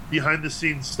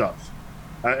behind-the-scenes stuff.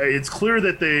 It's clear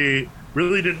that they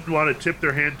really didn't want to tip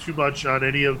their hand too much on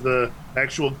any of the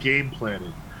actual game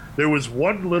planning. There was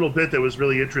one little bit that was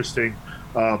really interesting.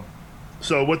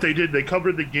 So what they did, they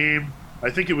covered the game. I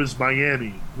think it was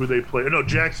Miami who they played. No,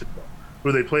 Jacksonville,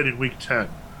 who they played in Week 10.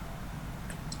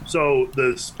 So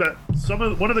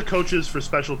one of the coaches for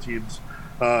special teams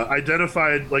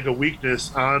identified like a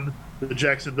weakness on the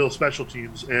Jacksonville special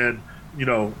teams, and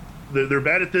they're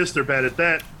bad at this, they're bad at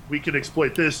that. We can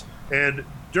exploit this. And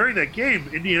during that game,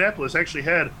 Indianapolis actually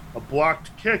had a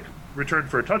blocked kick returned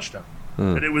for a touchdown,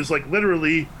 and it was like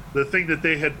literally the thing that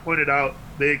they had pointed out.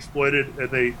 They exploited and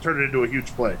they turned it into a huge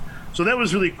play. So that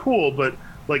was really cool, but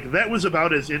like that was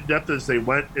about as in-depth as they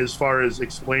went as far as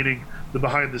explaining the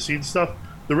behind-the-scenes stuff.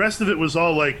 The rest of it was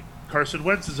all like, Carson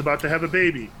Wentz is about to have a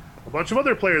baby. A bunch of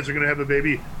other players are going to have a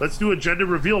baby. Let's do a gender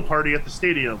reveal party at the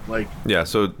stadium. Like, yeah,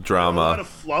 so drama. A lot of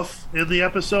fluff in the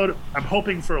episode. I'm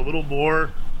hoping for a little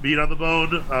more meat on the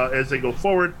bone as they go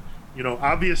forward.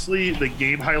 Obviously the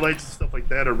game highlights and stuff like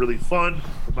that are really fun.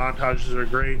 The montages are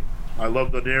great. I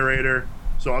love the narrator.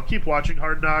 So I'll keep watching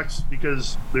Hard Knocks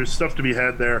because there's stuff to be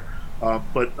had there.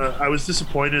 But I was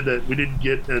disappointed that we didn't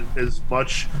get as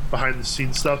much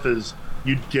behind-the-scenes stuff as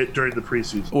you'd get during the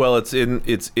preseason. Well, it's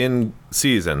in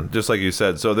season, just like you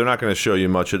said. So they're not going to show you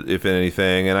much, if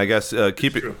anything. And I guess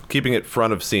keeping it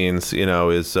front of scenes,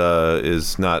 is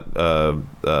not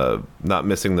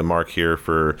missing the mark here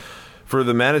for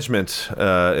the management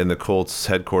in the Colts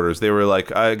headquarters. They were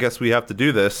like, I guess we have to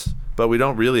do this, but we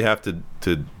don't really have to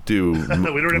do we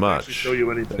don't have much. to actually show you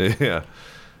anything. Yeah.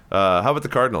 How about the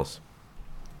Cardinals?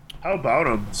 How about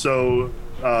them? So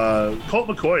Colt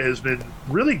McCoy has been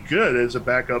really good as a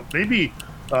backup, maybe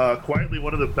quietly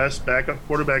one of the best backup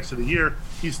quarterbacks of the year.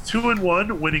 He's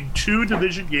 2-1, winning 2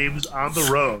 division games on the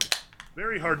road.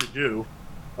 Very hard to do.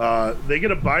 They get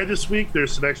a bye this week.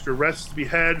 There's some extra rest to be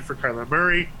had for Kyler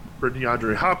Murray, for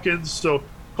DeAndre Hopkins. So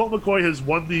Colt McCoy has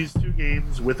won these 2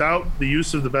 games without the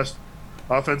use of the best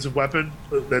offensive weapon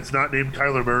that's not named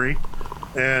Kyler Murray.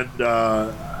 And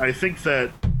I think that,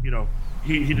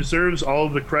 he deserves all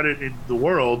of the credit in the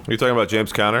world. Are you talking about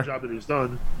James Conner? The job that he's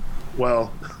done.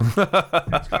 Well,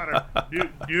 James Conner,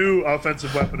 new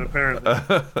offensive weapon apparently.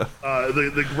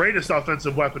 The greatest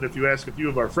offensive weapon, if you ask a few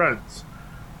of our friends.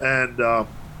 And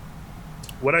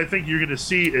what I think you're going to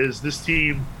see is this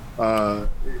team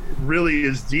really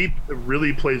is deep,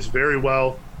 really plays very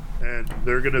well, and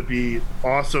they're going to be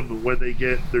awesome when they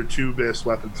get their 2 best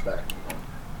weapons back.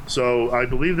 So I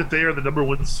believe that they are the number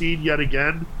 1 seed yet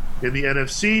again in the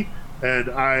NFC. and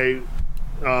I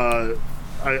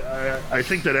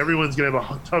think that everyone's going to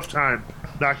have a tough time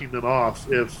knocking them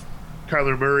off if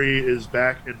Kyler Murray is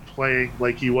back and playing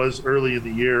like he was early in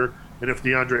the year, and if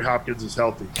DeAndre Hopkins is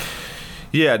healthy.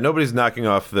 Yeah, nobody's knocking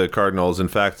off the Cardinals. In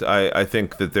fact, I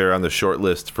think that they're on the short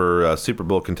list for Super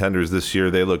Bowl contenders this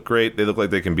year. They look great. They look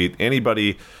like they can beat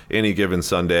anybody any given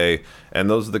Sunday, and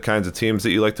those are the kinds of teams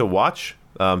that you like to watch.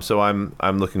 So I'm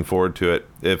looking forward to it.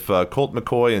 If Colt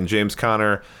McCoy and James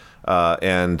Conner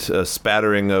and a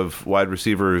spattering of wide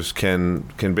receivers can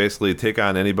basically take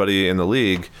on anybody in the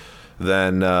league,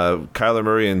 then Kyler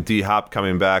Murray and D-Hop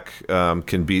coming back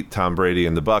can beat Tom Brady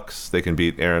and the Bucks. They can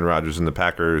beat Aaron Rodgers and the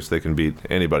Packers. They can beat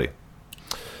anybody.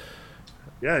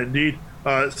 Yeah, indeed.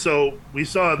 So we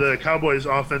saw the Cowboys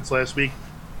offense last week.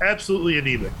 Absolutely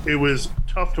anemic. It was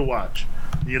tough to watch.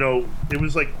 You know, it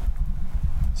was like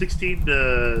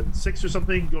 16-6 or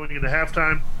something going into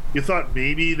halftime. You thought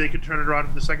maybe they could turn it around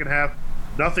in the second half.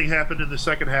 Nothing happened in the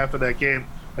second half of that game.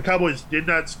 The Cowboys did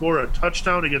not score a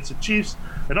touchdown against the Chiefs,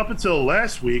 and up until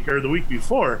last week or the week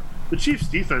before, the Chiefs'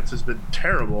 defense has been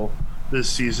terrible this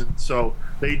season. So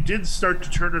they did start to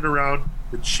turn it around.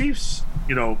 The Chiefs,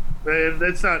 you know, and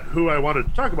that's not who I wanted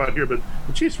to talk about here, but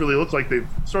the Chiefs really look like they've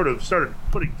sort of started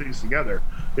putting things together.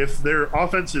 If their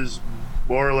offense is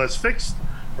more or less fixed,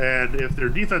 and if their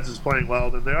defense is playing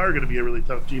well, then they are going to be a really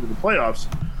tough team in the playoffs.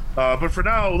 But for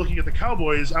now, looking at the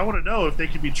Cowboys, I want to know if they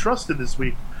can be trusted this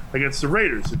week against the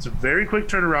Raiders. It's a very quick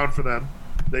turnaround for them.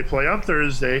 They play on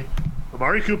Thursday.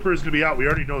 Amari Cooper is going to be out. We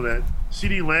already know that.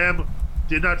 CeeDee Lamb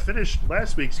did not finish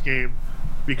last week's game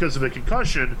because of a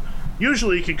concussion.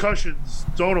 Usually, concussions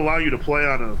don't allow you to play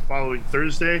on a following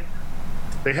Thursday.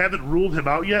 They haven't ruled him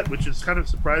out yet, which is kind of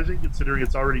surprising considering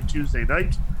it's already Tuesday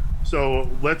night. So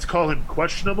let's call him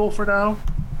questionable for now.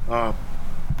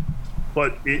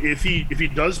 But if he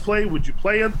does play, would you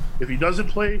play him? If he doesn't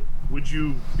play, would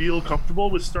you feel comfortable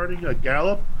with starting a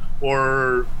Gallup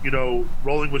or, you know,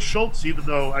 rolling with Schultz, even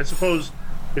though I suppose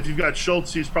if you've got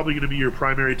Schultz, he's probably going to be your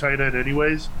primary tight end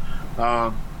anyways.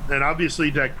 And obviously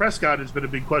Dak Prescott has been a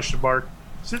big question mark.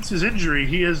 Since his injury,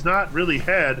 he has not really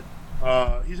had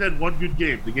he's had one good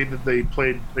game, the game that they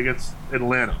played against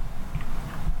Atlanta.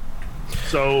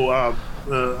 So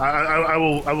I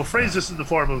will phrase this in the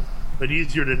form of an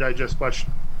easier to digest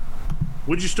question.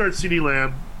 Would you start CeeDee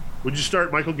Lamb? Would you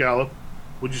start Michael Gallup?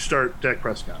 Would you start Dak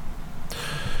Prescott?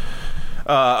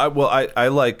 I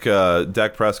like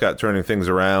Dak Prescott turning things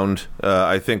around.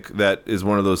 I think that is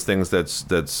one of those things that's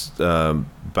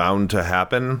bound to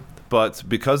happen. But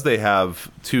because they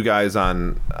have two guys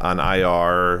on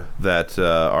IR that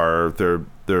are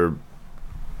they're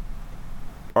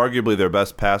arguably their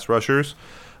best pass rushers,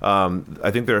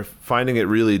 I think they're finding it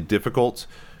really difficult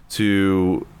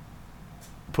to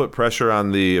put pressure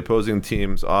on the opposing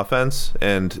team's offense,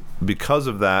 and because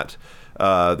of that,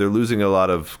 they're losing a lot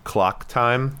of clock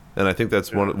time, and I think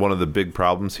that's one of the big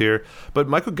problems here. But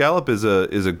Michael Gallup is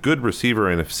a good receiver,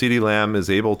 and if CeeDee Lamb is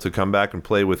able to come back and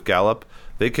play with Gallup,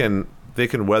 they can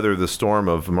weather the storm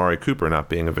of Amari Cooper not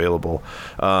being available.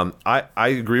 I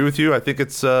agree with you. I think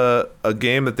it's a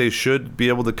game that they should be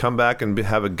able to come back and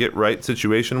have a get-right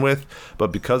situation with,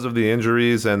 but because of the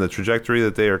injuries and the trajectory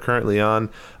that they are currently on,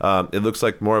 it looks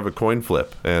like more of a coin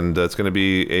flip, and it's going to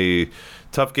be a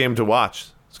tough game to watch.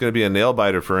 It's going to be a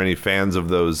nail-biter for any fans of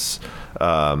those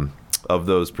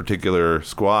particular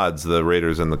squads, the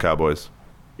Raiders and the Cowboys.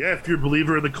 Yeah, if you're a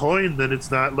believer in the coin, then it's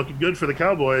not looking good for the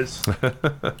Cowboys. I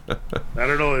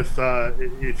don't know if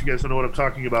you guys don't know what I'm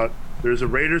talking about. There's a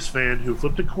Raiders fan who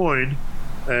flipped a coin,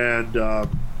 and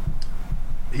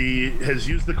he has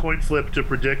used the coin flip to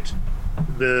predict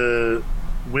the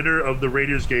winner of the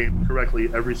Raiders game correctly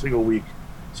every single week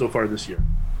so far this year.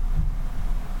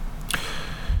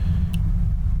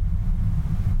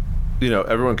 You know,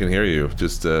 everyone can hear you.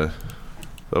 Just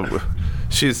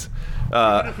she's.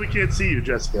 Even if we can't see you,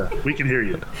 Jessica, we can hear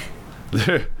you.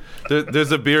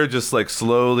 There's a beer just like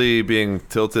slowly being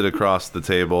tilted across the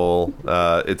table.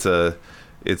 It's a.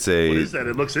 What is that?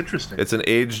 It looks interesting. It's an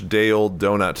aged day-old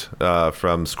donut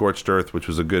from Scorched Earth, which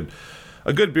was a good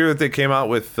beer that they came out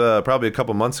with probably a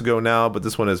couple months ago now. But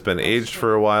this one has been aged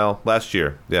for a while. Last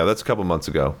year, yeah, that's a couple months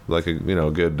ago. Like a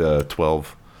good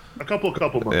 12. A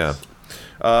couple months. Yeah.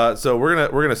 So we're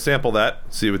gonna sample that,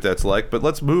 see what that's like. But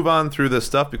let's move on through this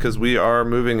stuff because we are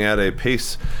moving at a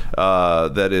pace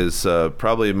that is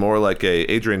probably more like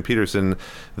a Adrian Peterson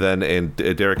than a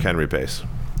Derrick Henry pace.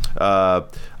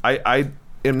 I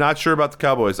am not sure about the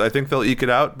Cowboys. I think they'll eke it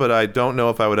out, but I don't know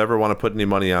if I would ever want to put any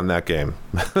money on that game.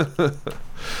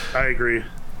 I agree.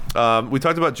 We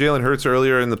talked about Jalen Hurts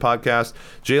earlier in the podcast.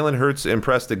 Jalen Hurts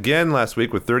impressed again last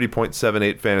week with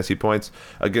 30.78 fantasy points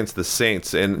against the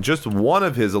Saints. And just one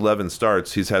of his 11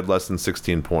 starts, he's had less than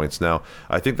 16 points. Now,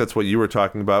 I think that's what you were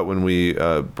talking about when we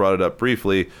brought it up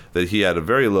briefly, that he had a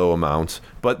very low amount.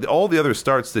 But all the other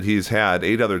starts that he's had,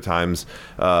 8 other times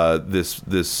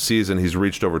this season, he's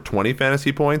reached over 20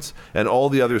 fantasy points. And all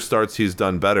the other starts, he's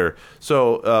done better.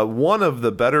 So one of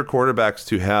the better quarterbacks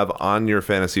to have on your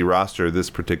fantasy roster this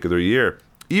particular year.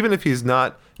 Even if he's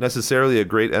not necessarily a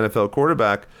great NFL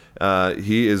quarterback,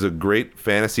 he is a great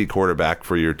fantasy quarterback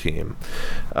for your team.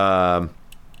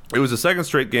 It was a second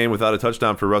straight game without a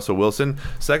touchdown for Russell Wilson.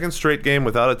 Second straight game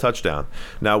without a touchdown.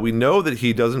 Now, we know that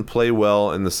he doesn't play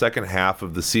well in the second half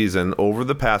of the season over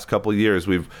the past couple years.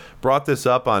 We've brought this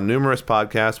up on numerous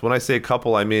podcasts. When I say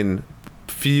couple, I mean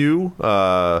few,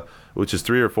 which is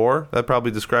 3 or 4. That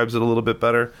probably describes it a little bit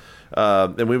better.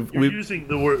 And You're using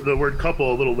the word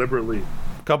couple a little liberally.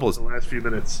 Couple is the last few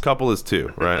minutes. Couple is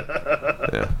 2, right?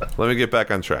 Yeah. Let me get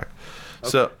back on track.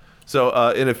 Okay.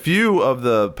 So in a few of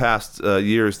the past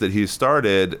years that he's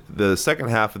started, the second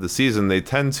half of the season, they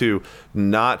tend to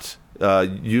not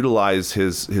utilize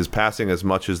his passing as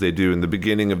much as they do in the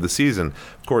beginning of the season.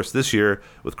 Of course, this year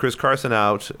with Chris Carson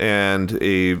out and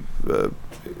a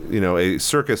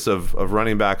circus of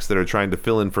running backs that are trying to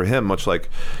fill in for him, much like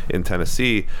in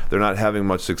Tennessee, they're not having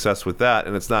much success with that,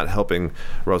 and it's not helping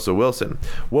Russell Wilson.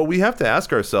 What we have to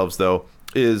ask ourselves, though,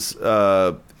 is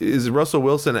Russell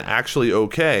Wilson actually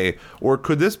okay, or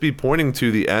could this be pointing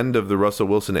to the end of the Russell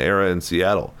Wilson era in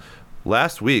Seattle?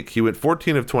 Last week, he went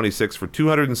 14 of 26 for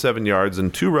 207 yards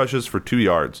and 2 rushes for 2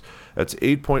 yards. That's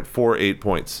 8.48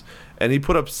 points. And he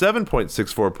put up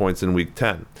 7.64 points in Week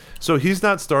 10. So he's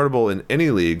not startable in any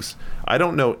leagues. I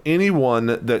don't know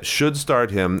anyone that should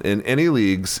start him in any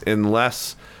leagues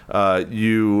unless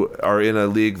you are in a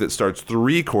league that starts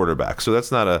 3 quarterbacks. So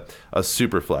that's not a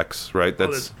super flex, right?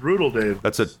 That's brutal, Dave.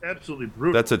 That's absolutely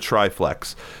brutal. That's a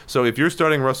triflex. So if you're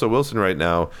starting Russell Wilson right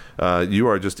now, you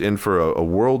are just in for a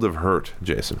world of hurt,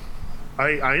 Jason.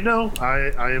 I know.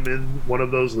 I am in one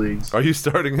of those leagues. Are you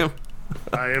starting him?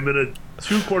 I am in a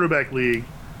 2-quarterback league,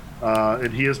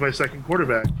 and he is my second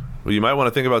quarterback. Well, you might want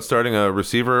to think about starting a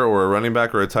receiver or a running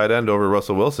back or a tight end over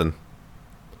Russell Wilson.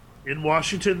 In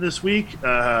Washington this week,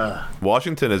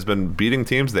 Washington has been beating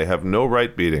teams they have no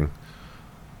right beating.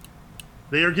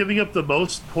 They are giving up the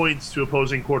most points to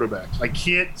opposing quarterbacks. I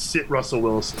can't sit Russell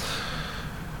Wilson.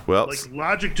 Well,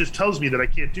 logic just tells me that I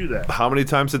can't do that. How many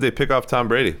times did they pick off Tom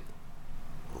Brady?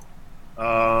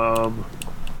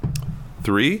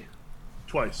 3?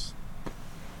 Twice.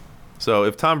 So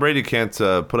if Tom Brady can't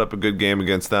put up a good game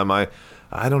against them, I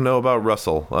don't know about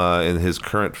Russell in his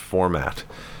current format.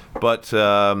 But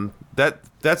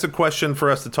that's a question for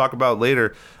us to talk about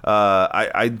later.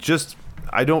 I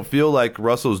don't feel like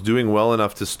Russell's doing well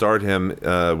enough to start him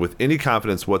with any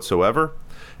confidence whatsoever.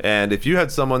 And if you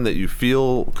had someone that you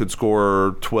feel could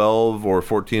score 12 or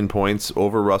 14 points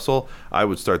over Russell, I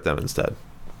would start them instead.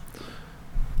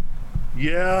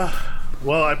 Yeah.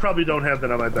 Well, I probably don't have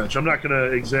that on my bench. I'm not going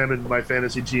to examine my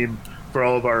fantasy team for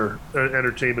all of our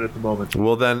entertainment at the moment.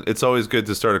 Well, then it's always good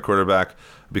to start a quarterback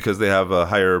because they have a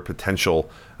higher potential,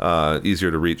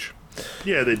 easier to reach.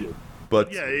 Yeah, they do.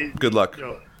 But good luck.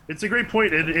 It's a great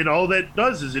point, and all that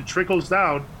does is it trickles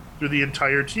down through the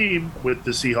entire team with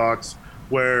the Seahawks,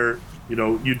 where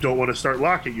you don't want to start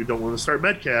Lockett, you don't want to start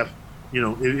Metcalf,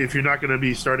 if you're not going to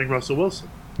be starting Russell Wilson.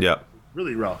 Yeah,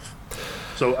 really rough.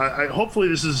 So I hopefully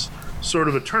this is sort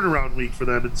of a turnaround week for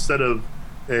them instead of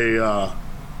a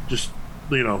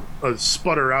a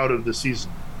sputter out of the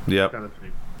season. Yep. Kind of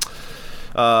thing.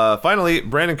 Finally,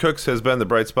 Brandon Cooks has been the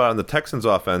bright spot on the Texans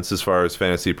offense as far as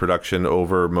fantasy production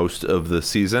over most of the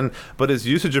season, but his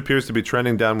usage appears to be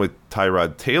trending down with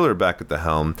Tyrod Taylor back at the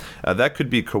helm. That could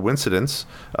be coincidence,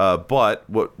 but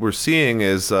what we're seeing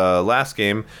is last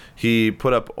game, he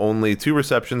put up only 2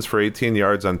 receptions for 18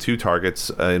 yards on 2 targets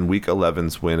in Week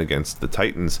 11's win against the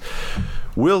Titans.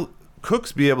 Will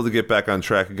Cooks be able to get back on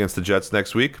track against the Jets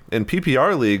next week? In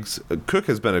PPR leagues, Cook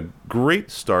has been a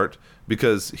great start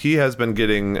because he has been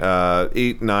getting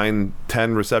 8, 9,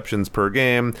 10 receptions per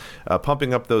game,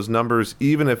 pumping up those numbers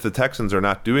even if the Texans are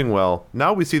not doing well.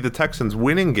 Now we see the Texans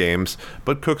winning games,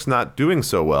 but Cook's not doing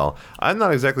so well. I'm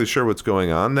not exactly sure what's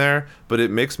going on there, but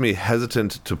it makes me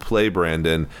hesitant to play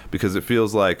Brandon because it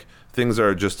feels like things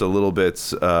are just a little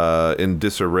bit in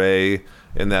disarray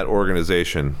in that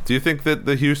organization. Do you think that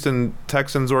the Houston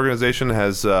Texans organization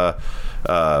has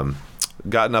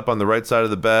gotten up on the right side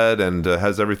of the bed and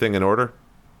has everything in order?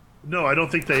 No, I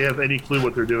don't think they have any clue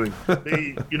what they're doing.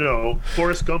 They,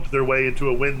 Forrest Gumped their way into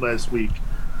a win last week,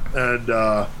 and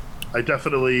I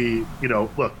definitely,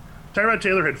 look, Tyrod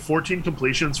Taylor had 14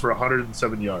 completions for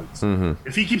 107 yards. Mm-hmm.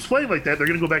 If he keeps playing like that, they're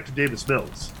going to go back to Davis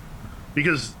Mills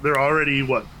because they're already,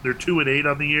 they're 2-8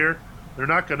 on the year. They're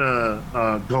not going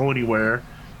to go anywhere.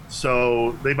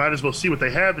 So they might as well see what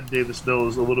they have in Davis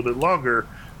Mills a little bit longer.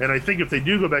 And I think if they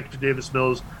do go back to Davis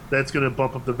Mills, that's going to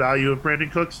bump up the value of Brandon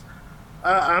Cooks.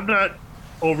 I'm not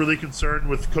overly concerned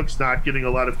with Cooks not getting a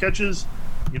lot of catches.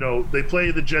 They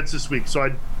play the Jets this week, so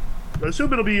I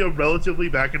assume it'll be a relatively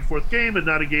back and forth game and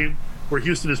not a game where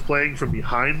Houston is playing from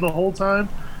behind the whole time.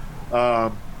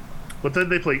 But then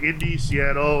they play Indy,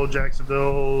 Seattle,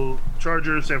 Jacksonville,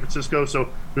 Chargers, San Francisco. So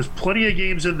there's plenty of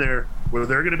games in there where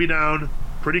they're going to be down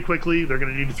pretty quickly. They're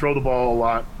going to need to throw the ball a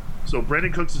lot. So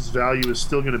Brandon Cooks' value is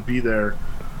still going to be there.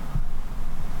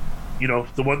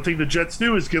 The one thing the Jets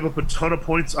do is give up a ton of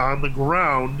points on the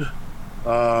ground.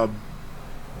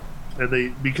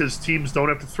 Because teams don't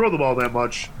have to throw the ball that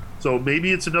much. So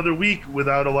maybe it's another week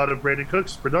without a lot of Brandon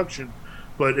Cooks production.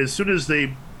 But as soon as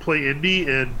they play Indy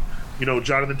and,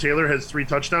 Jonathan Taylor has 3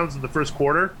 touchdowns in the first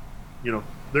quarter, they're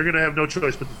going to have no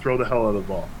choice but to throw the hell out of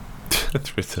the ball.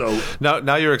 So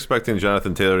now you're expecting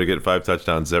Jonathan Taylor to get 5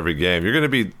 touchdowns every game.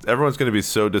 Everyone's going to be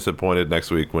so disappointed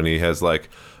next week when he has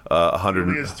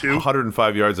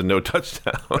 105 yards and no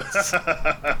touchdowns.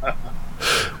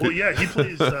 Well, yeah, he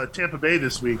plays Tampa Bay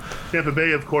this week. Tampa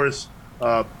Bay, of course,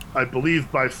 I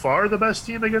believe by far the best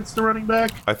team against the running back.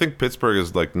 I think Pittsburgh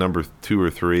is number 2 or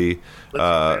 3.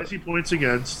 Fantasy points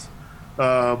against.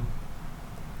 Tampa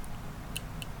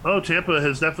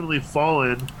has definitely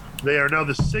fallen. They are now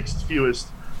the 6th fewest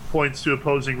points to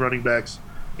opposing running backs.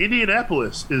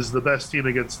 Indianapolis is the best team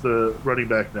against the running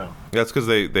back now. That's because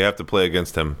they have to play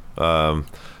against him.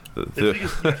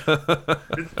 It's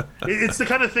the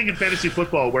kind of thing in fantasy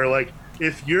football where,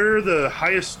 if you're the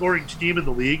highest scoring team in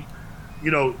the league,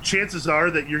 chances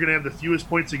are that you're going to have the fewest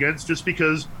points against just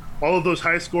because all of those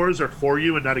high scores are for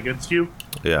you and not against you.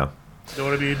 Yeah. You know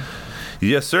what I mean?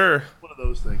 Yes, sir. One of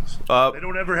those things. They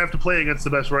don't ever have to play against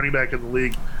the best running back in the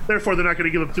league. Therefore, they're not going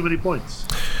to give up too many points.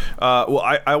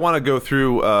 I want to go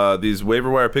through these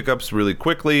waiver wire pickups really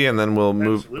quickly, and then we'll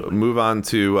move on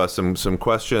to some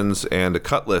questions and a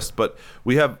cut list. But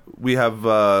we have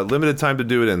limited time to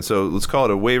do it in, so let's call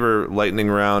it a waiver lightning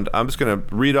round. I'm just going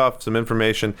to read off some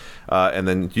information, and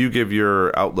then you give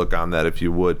your outlook on that if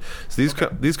you would. So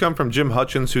these come from Jim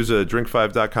Hutchins, who's a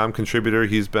Drink5.com contributor.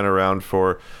 He's been around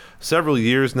for several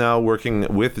years now working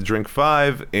with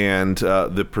Drink5, and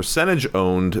the percentage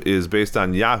owned is based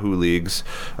on Yahoo leagues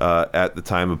at the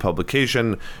time of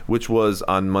publication, which was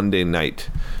on Monday night.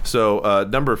 So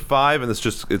number 5, and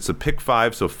it's a pick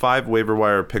 5, so 5 waiver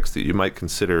wire picks that you might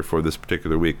consider for this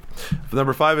particular week.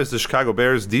 Number 5 is the Chicago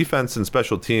Bears defense and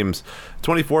special teams,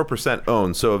 24%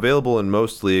 owned, so available in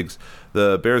most leagues.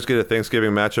 The Bears get a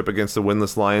Thanksgiving matchup against the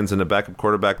winless Lions and a backup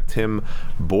quarterback, Tim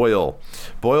Boyle.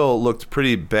 Boyle looked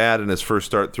pretty bad in his first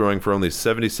start, throwing for only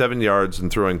 77 yards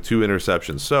and throwing 2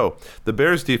 interceptions. So the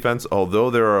Bears defense, although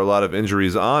there are a lot of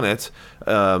injuries on it,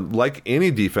 like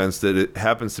any defense that it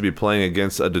happens to be playing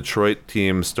against a Detroit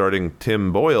team starting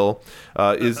Tim Boyle,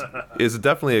 is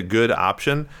definitely a good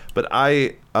option. But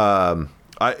I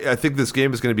think this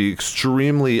game is going to be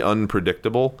extremely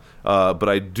unpredictable. But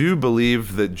I do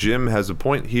believe that Jim has a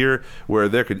point here where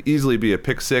there could easily be a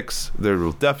pick 6. There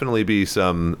will definitely be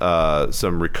some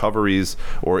recoveries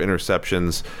or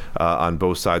interceptions on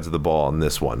both sides of the ball on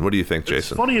this one. What do you think,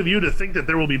 Jason? It's funny of you to think that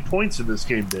there will be points in this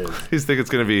game, Dave. You think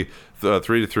it's going to be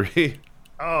 3-3?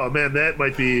 Oh, man, that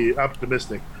might be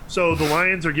optimistic. So the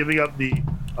Lions are giving up the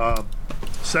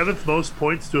 7th most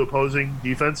points to opposing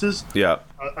defenses. Yeah.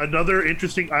 Another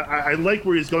interesting... I like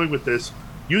where he's going with this.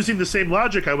 Using the same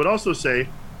logic, I would also say,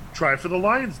 try for the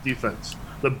Lions defense.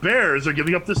 The Bears are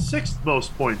giving up the 6th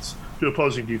most points to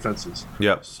opposing defenses.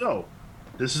 Yep. So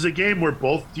this is a game where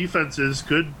both defenses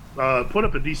could put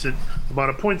up a decent amount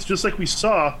of points, just like we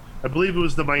saw, I believe it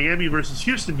was the Miami versus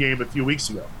Houston game a few weeks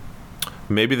ago.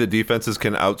 Maybe the defenses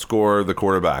can outscore the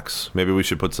quarterbacks. Maybe we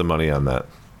should put some money on that.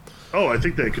 Oh, I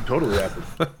think that could totally happen.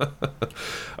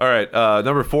 All right,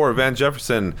 number 4, Van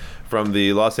Jefferson from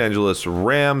the Los Angeles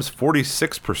Rams,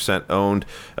 46% owned.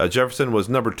 Jefferson was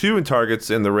number 2 in targets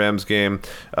in the Rams game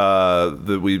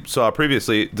that we saw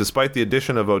previously, despite the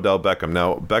addition of Odell Beckham.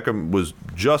 Now, Beckham was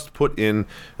just put in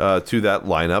to that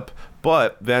lineup,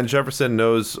 but Van Jefferson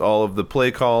knows all of the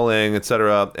play calling,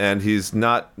 etc., and he's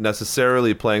not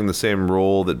necessarily playing the same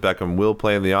role that Beckham will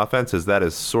play in the offense, as that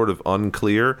is sort of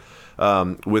unclear.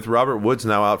 With Robert Woods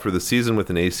now out for the season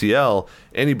with an ACL,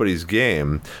 anybody's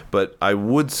game. But I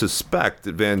would suspect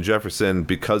that Van Jefferson,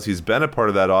 because he's been a part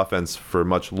of that offense for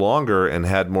much longer and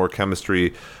had more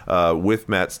chemistry with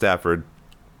Matt Stafford,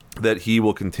 that he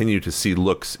will continue to see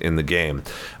looks in the game.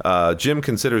 Jim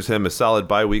considers him a solid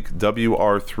bye-week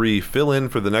WR3 fill-in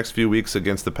for the next few weeks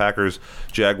against the Packers,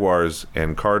 Jaguars,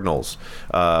 and Cardinals.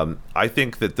 I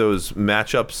think that those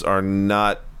matchups are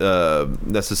not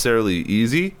necessarily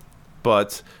easy,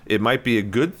 but it might be a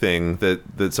good thing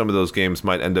that some of those games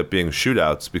might end up being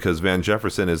shootouts, because Van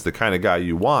Jefferson is the kind of guy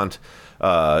you want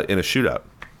in a shootout.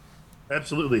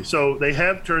 Absolutely. So they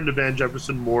have turned to Van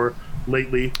Jefferson more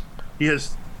lately. He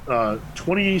has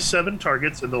 27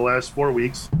 targets in the last 4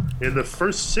 weeks. In the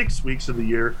first 6 weeks of the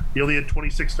year, he only had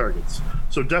 26 targets.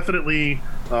 So definitely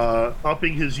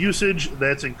upping his usage.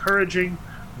 That's encouraging.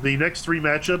 The next 3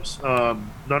 matchups,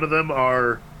 none of them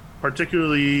are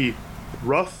particularly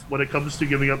rough when it comes to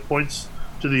giving up points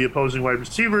to the opposing wide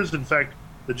receivers. In fact,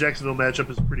 the Jacksonville matchup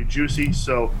is pretty juicy.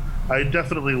 So I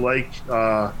definitely like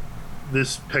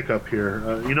this pickup here.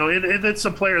 And it's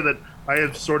a player that I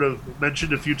have sort of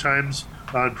mentioned a few times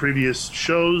on previous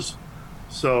shows,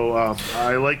 so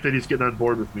I like that he's getting on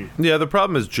board with me. Yeah, the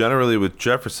problem is generally with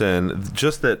Jefferson,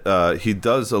 just that he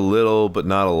does a little but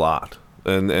not a lot.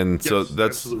 And so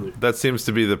that seems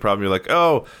to be the problem. You're like,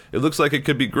 oh, it looks like it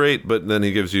could be great, but then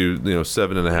he gives you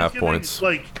 7.5 points.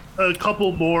 Like a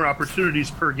couple more opportunities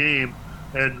per game,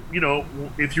 and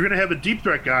if you're going to have a deep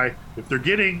threat guy, if they're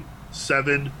getting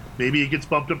 7, maybe it gets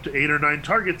bumped up to 8 or 9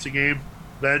 targets a game,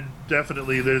 then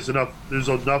definitely there's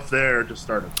enough there to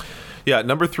start him. Yeah,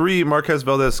 number 3, Marquez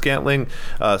Valdes-Scantling,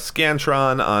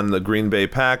 Scantron on the Green Bay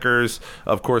Packers.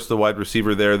 Of course, the wide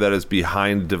receiver there that is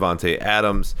behind Davante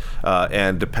Adams.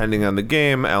 And depending on the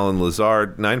game, Allen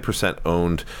Lazard, 9%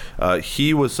 owned.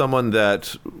 He was someone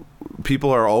that people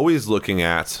are always looking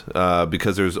at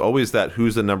because there's always that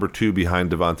who's the number 2 behind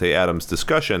Davante Adams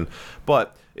discussion.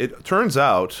 But it turns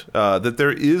out that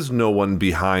there is no one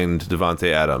behind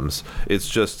Davante Adams. It's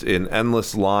just an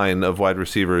endless line of wide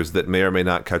receivers that may or may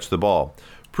not catch the ball.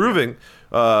 Proving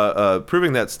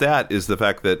that stat is the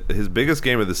fact that his biggest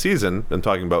game of the season, I'm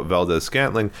talking about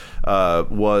Valdes-Scantling,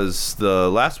 was the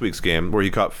last week's game where he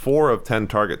caught 4 of 10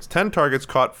 targets. 10 targets,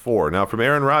 caught 4. Now, from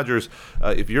Aaron Rodgers,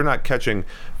 if you're not catching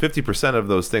 50% of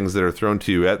those things that are thrown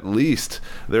to you, at least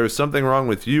there is something wrong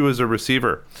with you as a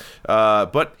receiver.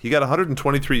 But he got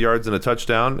 123 yards and a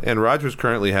touchdown, and Rodgers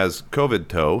currently has COVID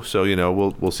toe, so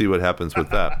we'll see what happens with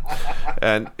that.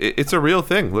 And it's a real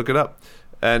thing. Look it up.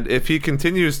 And if he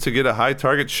continues to get a high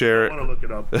target share, I want to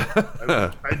look it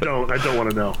up. I don't want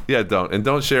to know. Yeah, don't, and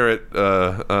don't share it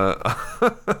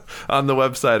on the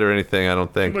website or anything. I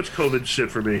don't think. Too much COVID shit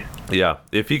for me. Yeah,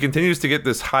 if he continues to get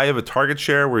this high of a target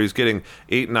share, where he's getting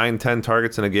 8, 9, 10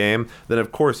 targets in a game, then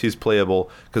of course he's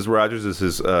playable because Rodgers is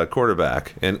his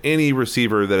quarterback, and any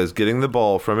receiver that is getting the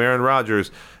ball from Aaron Rodgers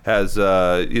has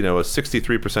a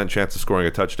 63% chance of scoring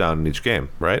a touchdown in each game.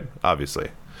 Right?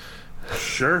 Obviously.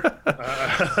 Sure.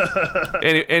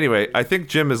 Anyway, I think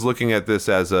Jim is looking at this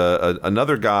as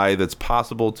another guy that's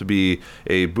possible to be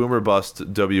a boomer bust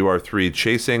WR3,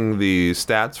 chasing the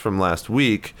stats from last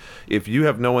week. If you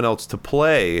have no one else to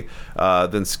play,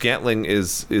 then Scantling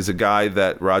is a guy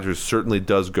that Rodgers certainly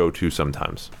does go to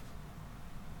sometimes.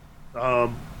 Yeah,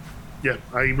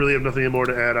 I really have nothing more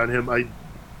to add on him.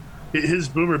 His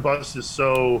boomer bust is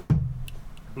so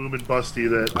boom and busty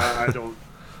that I don't,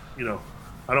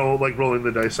 I don't like rolling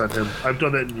the dice on him. I've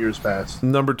done that in years past.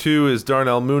 Number 2 is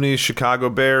Darnell Mooney, Chicago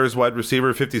Bears wide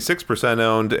receiver, 56%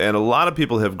 owned, and a lot of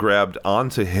people have grabbed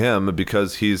onto him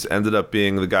because he's ended up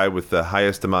being the guy with the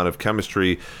highest amount of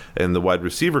chemistry in the wide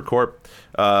receiver corps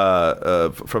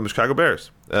from the Chicago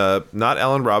Bears. Not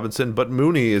Allen Robinson, but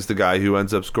Mooney is the guy who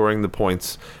ends up scoring the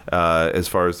points as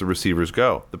far as the receivers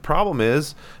go. The problem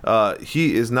is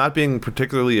he is not being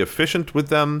particularly efficient with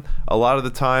them a lot of the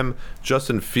time.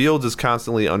 Justin Fields is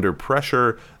constantly under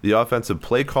pressure. The offensive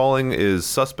play calling is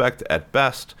suspect at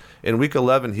best. In Week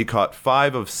 11, he caught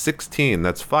 5 of 16.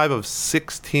 That's 5 of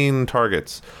 16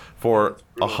 targets for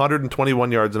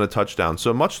 121 yards and a touchdown.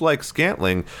 So much like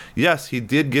Scantling, yes, he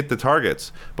did get the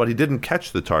targets, but he didn't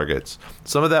catch the targets.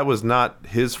 Some of that was not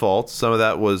his fault. Some of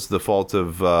that was the fault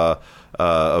of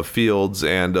Fields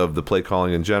and of the play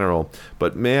calling in general.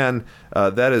 But man,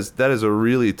 that is a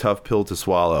really tough pill to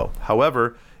swallow.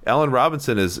 However, Allen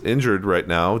Robinson is injured right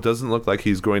now. Doesn't look like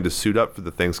he's going to suit up for the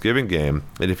Thanksgiving game.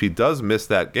 And if he does miss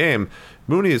that game,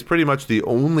 Mooney is pretty much the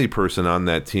only person on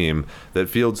that team that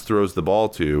Fields throws the ball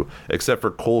to, except for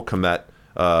Cole Kmet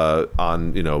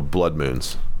on blood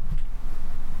moons.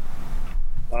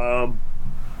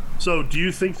 So do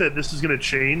you think that this is going to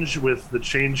change with the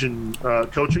change in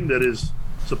coaching that is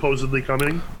supposedly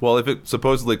coming? Well, if it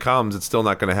supposedly comes, it's still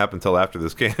not going to happen until after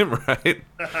this game, right?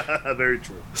 Very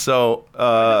true. So,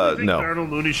 I think no. Darnell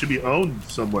Mooney should be owned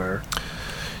somewhere.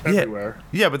 everywhere.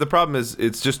 Yeah, but the problem is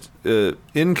it's just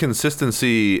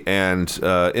inconsistency and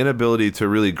inability to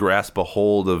really grasp a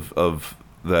hold of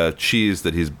the cheese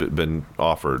that he's been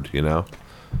offered, you know?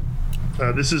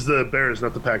 This is the Bears,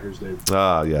 not the Packers, Dave.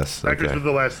 Ah, yes. Packers Okay. were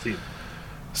the last team.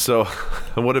 So,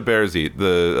 what do bears eat?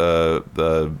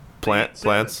 The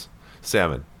plants?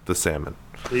 Salmon. The salmon.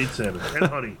 They eat salmon and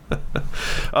honey.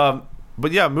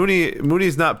 But yeah,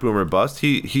 Mooney's not boomer bust.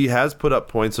 He has put up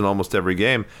points in almost every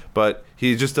game, but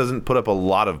he just doesn't put up a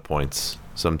lot of points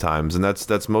sometimes, and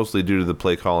that's mostly due to the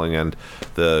play calling and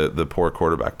the poor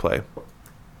quarterback play.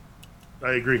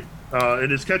 I agree.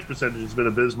 And his catch percentage has been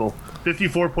abysmal.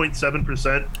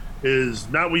 54.7% is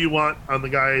not what you want on the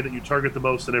guy that you target the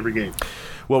most in every game.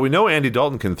 Well, we know Andy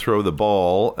Dalton can throw the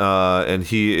ball, and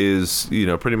he is,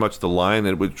 pretty much the line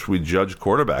at which we judge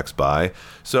quarterbacks by.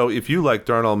 So if you like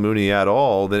Darnell Mooney at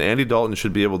all, then Andy Dalton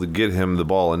should be able to get him the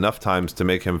ball enough times to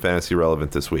make him fantasy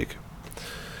relevant this week.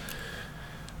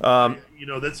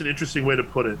 That's an interesting way to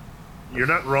put it. You're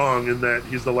not wrong in that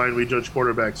he's the line we judge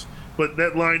quarterbacks, but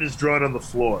that line is drawn on the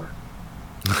floor.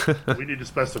 We need to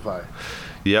specify.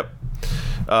 Yep.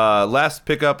 Last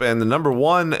pickup, and the number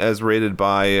one as rated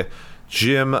by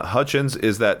Jim Hutchins,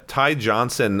 is that Ty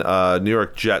Johnson, New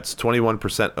York Jets,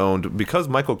 21% owned. Because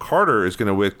Michael Carter is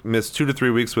going to miss 2 to 3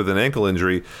 weeks with an ankle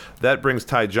injury, that brings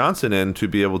Ty Johnson in to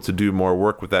be able to do more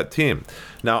work with that team.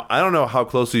 Now, I don't know how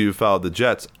closely you followed the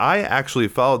Jets. I actually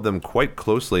followed them quite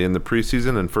closely in the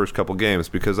preseason and first couple games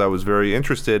because I was very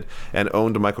interested and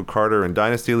owned Michael Carter in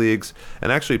dynasty leagues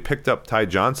and actually picked up Ty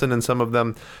Johnson in some of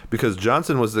them because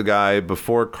Johnson was the guy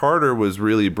before Carter was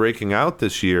really breaking out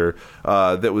this year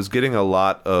that was getting a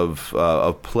lot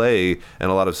of play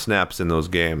and a lot of snaps in those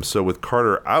games. So with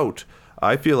Carter out,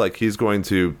 I feel like he's going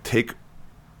to take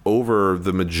over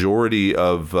the majority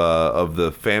of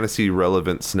the fantasy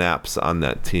relevant snaps on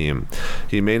that team.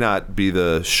 He may not be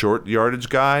the short yardage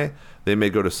guy. They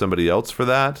may go to somebody else for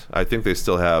that. I think they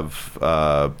still have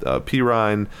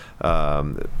Pirine,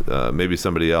 maybe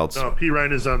somebody else. No,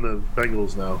 Pirine is on the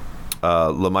Bengals now.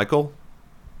 LaMichael?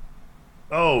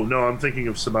 Oh, no, I'm thinking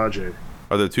of Samaje.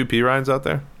 Are there 2 Pirines out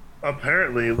there?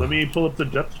 Apparently. Let me pull up the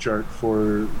depth chart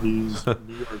for these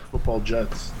New York football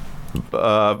Jets.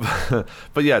 But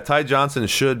yeah, Ty Johnson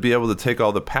should be able to take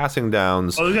all the passing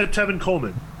downs. Oh, we got Tevin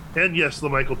Coleman. And yes,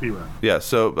 LaMichael Pirine. Yeah,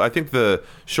 so I think the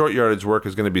short yardage work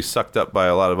is going to be sucked up by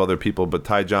a lot of other people, but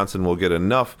Ty Johnson will get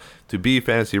enough to be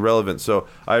fantasy relevant. So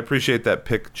I appreciate that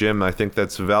pick, Jim. I think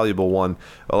that's a valuable one.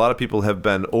 A lot of people have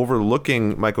been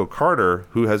overlooking Michael Carter,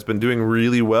 who has been doing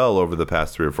really well over the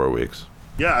past 3 or 4 weeks.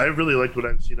 Yeah, I really liked what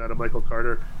I've seen out of Michael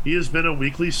Carter. He has been a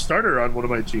weekly starter on one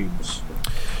of my teams.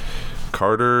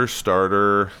 Carter,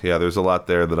 starter. Yeah, there's a lot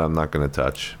there that I'm not going to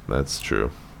touch. That's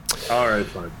true. All right,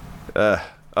 fine.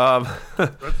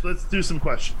 Let's do some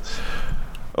questions.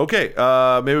 Okay,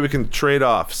 maybe we can trade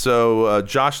off. So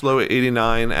Josh Lowe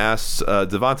 89 asks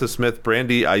Devonta Smith,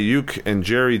 Brandy Ayuk, and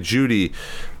Jerry Jeudy.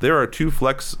 There are 2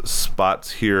 flex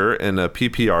spots here in a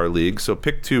PPR league, so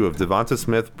pick 2 of Devonta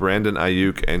Smith, Brandon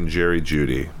Ayuk, and Jerry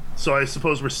Jeudy. So I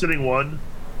suppose we're sitting one.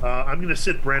 I'm going to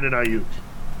sit Brandon Ayuk.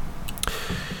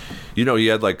 He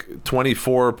had like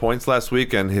 24 points last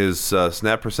week, and his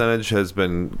snap percentage has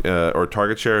been, or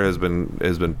target share has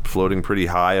been floating pretty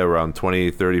high, around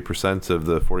 20-30% of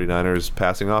the 49ers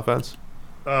passing offense.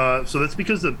 So that's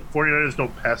because the 49ers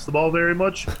don't pass the ball very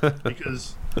much,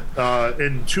 because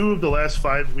in 2 of the last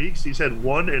 5 weeks, he's had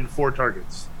 1 and 4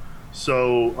 targets.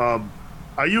 So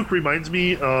Ayuk reminds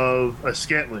me of a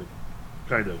Scantling,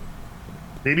 kind of.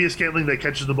 Maybe a Scantling that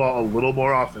catches the ball a little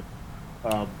more often.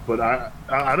 But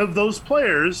out of those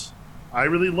players, I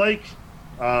really like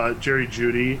Jerry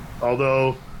Jeudy,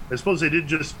 although I suppose they did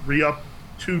just re-up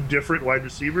 2 different wide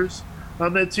receivers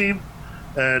on that team.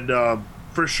 And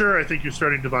for sure, I think you're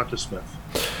starting Devonta Smith.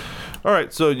 All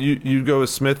right, so you go with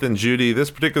Smith and Jeudy.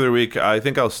 This particular week, I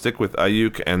think I'll stick with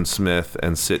Ayuk and Smith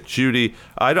and sit Jeudy.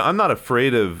 I'm not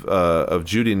afraid of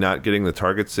Jeudy not getting the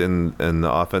targets in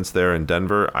the offense there in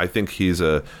Denver. I think he's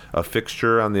a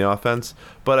fixture on the offense,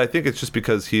 but I think it's just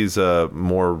because he's a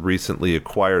more recently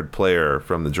acquired player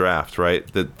from the draft,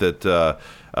 right? That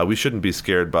we shouldn't be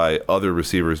scared by other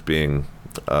receivers being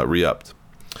re-upped.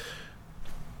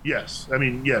 Yes, I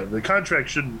mean, yeah, the contract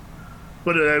shouldn't.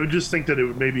 But I would just think that it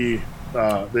would maybe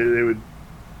they would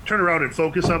turn around and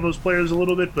focus on those players a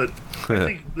little bit. But I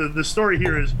think the story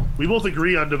here is we both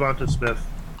agree on Devonta Smith,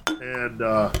 and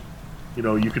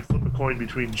you could flip a coin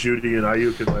between Jeudy and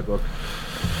Ayuk in my book.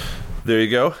 There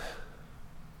you go.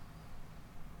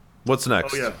 What's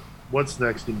next? Oh yeah, what's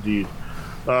next indeed.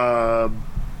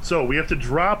 So we have to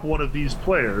drop one of these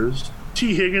players,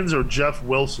 T. Higgins or Jeff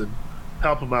Wilson,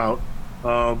 help him out.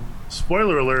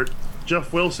 spoiler alert,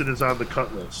 Jeff Wilson is on the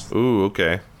cut list. Ooh,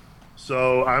 okay.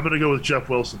 So I'm going to go with Jeff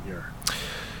Wilson here.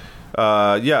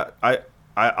 Yeah,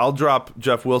 I'll drop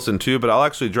Jeff Wilson too, but I'll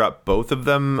actually drop both of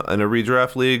them in a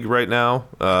redraft league right now,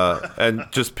 and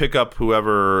just pick up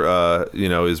whoever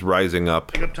is rising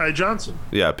up. Pick up Ty Johnson.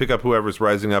 Yeah, pick up whoever's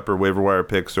rising up, or waiver wire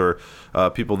picks, or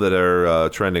people that are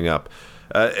trending up.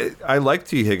 I like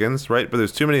T. Higgins, right? But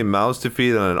there's too many mouths to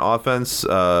feed on an offense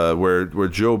where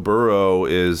Joe Burrow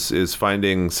is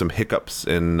finding some hiccups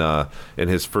in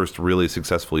his first really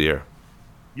successful year.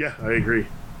 Yeah, I agree.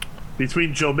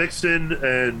 Between Joe Mixon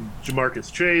and Jamar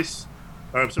Chase,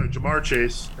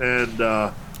 and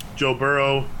Joe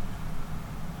Burrow,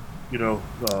 I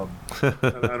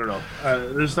don't know.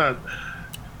 There's not.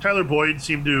 Tyler Boyd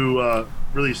seemed to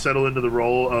really settle into the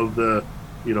role of the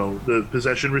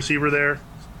possession receiver there.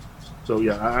 So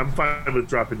yeah, I'm fine with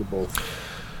dropping the both.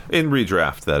 In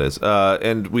redraft, that is.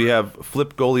 And we have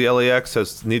Flip Goalie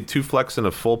LAX need 2 flex in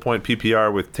a full point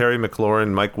PPR with Terry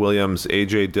McLaurin, Mike Williams,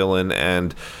 AJ Dillon,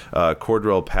 and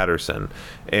Cordell Patterson.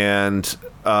 And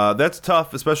that's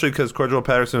tough, especially because Cordell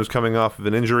Patterson was coming off of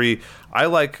an injury. I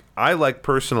like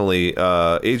personally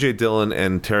AJ Dillon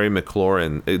and Terry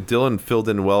McLaurin. Dillon filled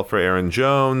in well for Aaron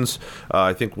Jones.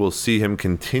 I think we'll see him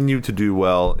continue to do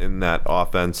well in that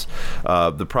offense.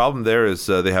 The problem there is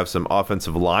they have some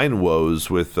offensive line woes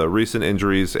with recent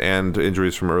injuries and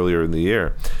injuries from earlier in the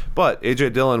year. But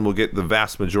AJ Dillon will get the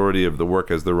vast majority of the work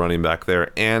as the running back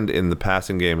there and in the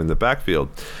passing game in the backfield.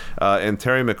 And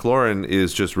Terry McLaurin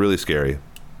is just really scary.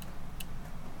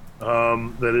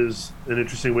 That is an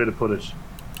interesting way to put it.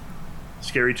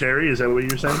 Scary Terry, is that what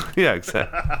you're saying? Yeah,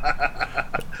 exactly.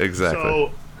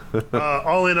 So,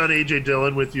 all in on AJ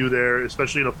Dillon with you there,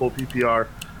 especially in a full PPR.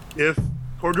 If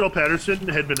Cordell Patterson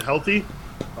had been healthy,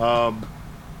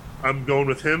 I'm going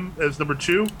with him as number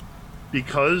 2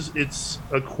 because it's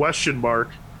a question mark.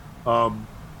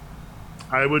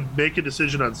 I would make a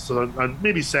decision on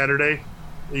maybe Saturday,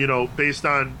 based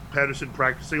on Patterson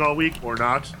practicing all week or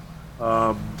not.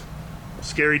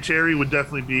 Scary Terry would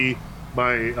definitely be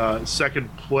my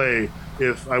second play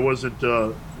if I wasn't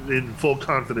in full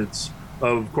confidence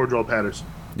of Cordell Patterson.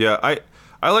 Yeah,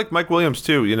 I like Mike Williams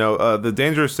too. The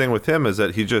dangerous thing with him is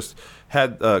that he just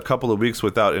had a couple of weeks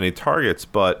without any targets,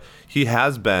 but he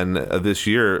has been this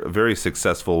year a very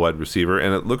successful wide receiver,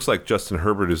 and it looks like Justin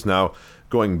Herbert is now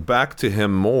going back to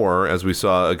him more, as we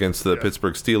saw against the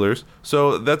Pittsburgh Steelers.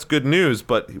 So that's good news,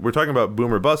 but we're talking about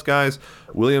boom or bust guys.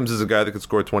 Williams is a guy that could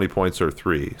score 20 points or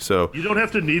 3. So you don't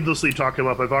have to needlessly talk him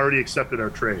up. I've already accepted our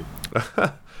trade.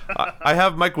 I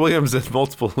have Mike Williams in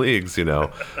multiple leagues, I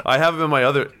have him in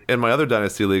my other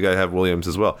dynasty league. I have Williams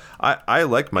as well. I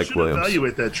like Mike Williams.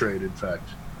 Evaluate that trade, in fact.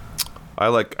 I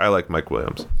like Mike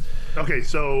Williams. Okay,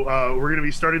 so we're going to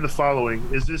be starting the following.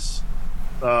 Is this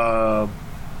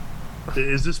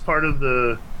part of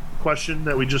the question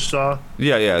that we just saw?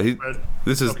 Yeah.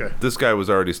 This guy was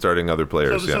already starting other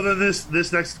players. So then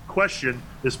this next question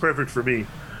is perfect for me.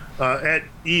 At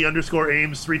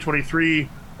E_Ames323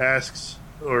 asks,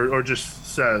 or just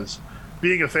says,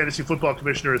 being a fantasy football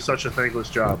commissioner is such a thankless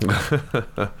job.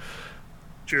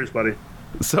 Cheers, buddy.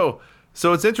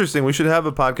 So it's interesting. We should have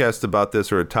a podcast about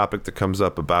this, or a topic that comes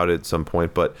up about it at some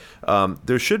point. But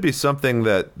there should be something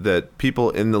that people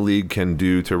in the league can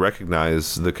do to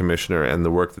recognize the commissioner and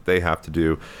the work that they have to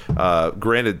do.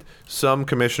 Granted, some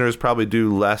commissioners probably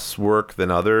do less work than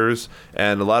others,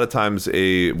 and a lot of times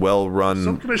a well-run...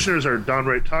 Some commissioners are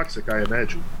downright toxic, I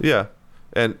imagine. Yeah.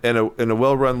 And a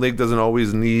well-run league doesn't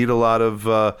always need a lot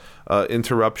of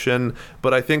interruption,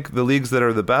 but I think the leagues that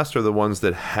are the best are the ones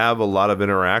that have a lot of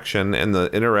interaction, and the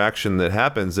interaction that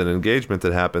happens and engagement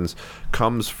that happens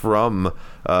comes from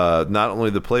not only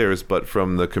the players, but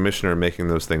from the commissioner making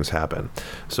those things happen.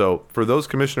 So for those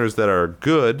commissioners that are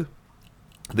good,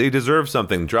 they deserve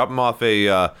something. Drop them off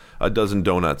a dozen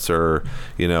donuts, or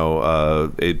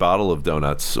a bottle of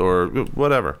donuts, or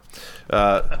whatever.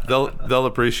 They'll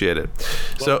appreciate it.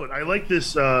 Well, I like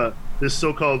this this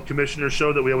so-called commissioner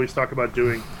show that we always talk about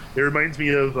doing. It reminds me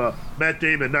of Matt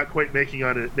Damon not quite making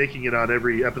it on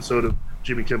every episode of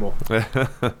Jimmy Kimmel.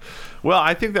 Well,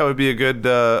 I think that would be a good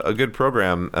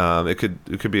program. It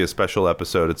could be a special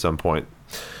episode at some point.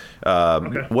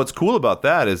 Okay. What's cool about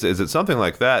that is it's something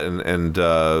like that, and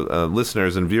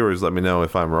listeners and viewers, let me know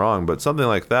if I'm wrong, but something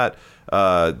like that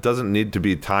doesn't need to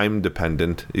be time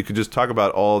dependent. You could just talk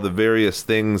about all the various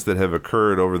things that have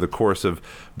occurred over the course of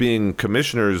being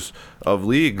commissioners of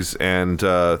leagues, and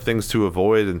things to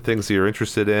avoid and things that you're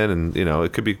interested in, and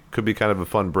it could be kind of a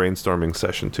fun brainstorming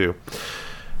session too.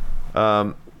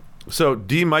 So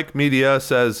D Mike Media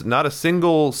says not a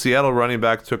single Seattle running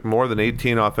back took more than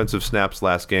 18 offensive snaps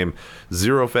last game.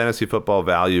 0 fantasy football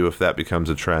value if that becomes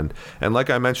a trend. And like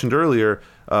I mentioned earlier,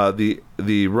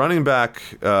 the running back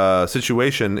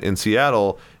situation in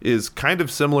Seattle is kind of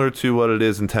similar to what it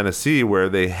is in Tennessee, where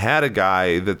they had a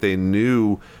guy that they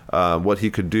knew what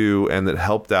he could do and that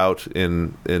helped out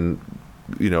in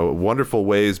wonderful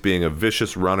ways, being a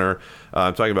vicious runner.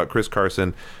 I'm talking about Chris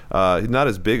Carson. He's not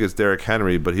as big as Derrick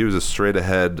Henry, but he was a straight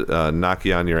ahead, knock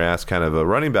you on your ass kind of a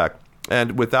running back.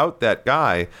 And without that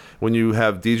guy, when you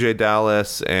have DJ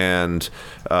Dallas and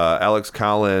Alex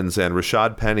Collins and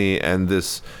Rashad Penny and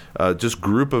this just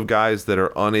group of guys that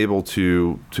are unable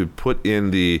to put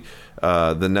in the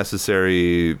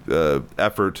necessary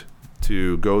effort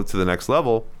to go to the next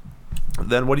level,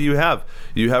 then what do you have?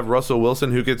 You have Russell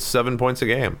Wilson, who gets 7 points a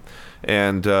game.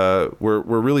 And we're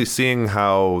really seeing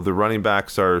how the running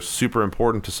backs are super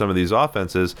important to some of these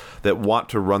offenses that want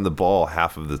to run the ball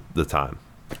half of the time.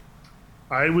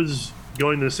 I was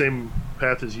going the same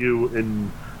path as you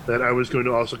in that I was going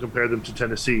to also compare them to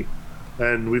Tennessee.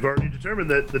 And we've already determined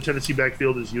that the Tennessee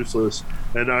backfield is useless.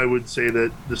 And I would say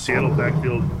that the Seattle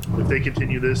backfield, if they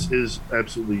continue this, is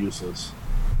absolutely useless.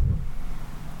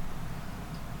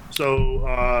 So,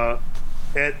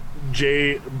 at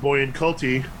J.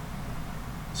 Boyanculti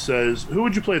says, who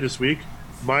would you play this week?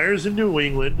 Myers in New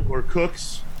England or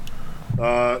Cooks?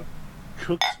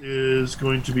 Cooks is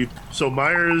going to be... So,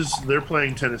 Myers, they're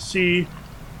playing Tennessee.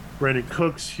 Brandon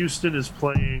Cooks, Houston is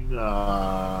playing...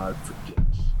 I forget.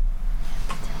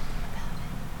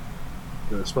 I'm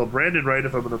going to spell Brandon right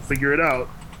if I'm going to figure it out.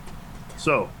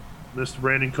 So, Mr.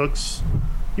 Brandon Cooks,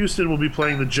 Houston will be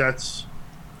playing the Jets.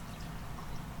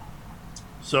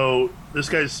 So this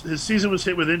guy's his season was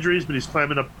hit with injuries, but he's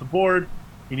climbing up the board.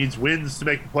 He needs wins to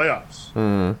make the playoffs.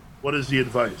 Mm-hmm. What is the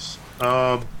advice?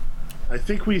 I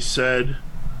think we said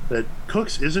that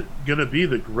Cooks isn't going to be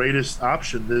the greatest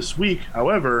option this week.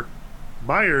 However,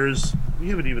 Myers, we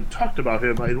haven't even talked about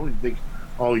him, I don't even think,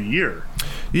 all year.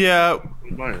 Yeah,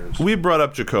 Myers. We brought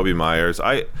up Jacoby Myers.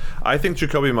 I think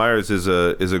Jacoby Myers is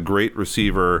a great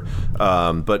receiver,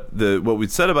 but what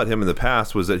we'd said about him in the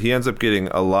past was that he ends up getting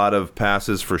a lot of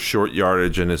passes for short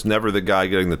yardage and is never the guy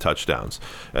getting the touchdowns.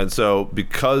 And so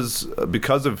because of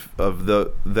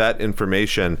that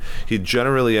information, he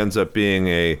generally ends up being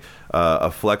a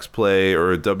flex play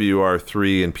or a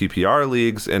WR3 in PPR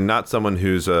leagues, and not someone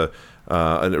who's a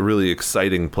really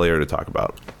exciting player to talk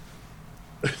about.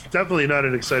 Definitely not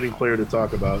an exciting player to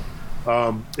talk about.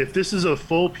 If this is a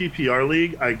full PPR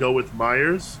league, I go with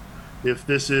Myers. If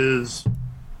this is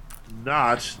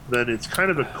not, then it's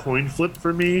kind of a coin flip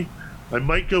for me. I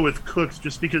might go with Cooks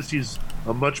just because he's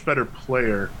a much better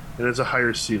player and has a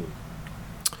higher ceiling.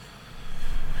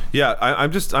 Yeah,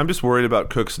 I'm just worried about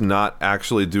Cooks not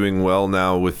actually doing well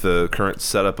now with the current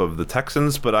setup of the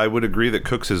Texans. But I would agree that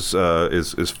Cooks is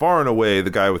far and away the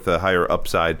guy with the higher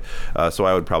upside. So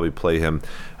I would probably play him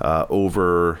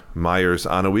over Myers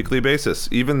on a weekly basis,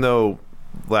 even though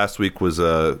last week was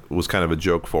kind of a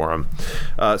joke for him.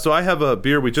 So I have a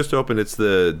beer we just opened. It's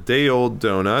the Day Old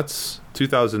Donuts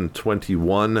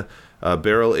 2021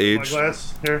 barrel aged. My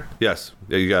glass here. Yes,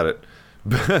 yeah, you got it.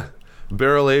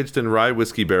 Barrel-aged in rye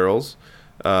whiskey barrels,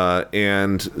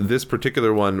 and this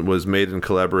particular one was made in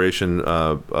collaboration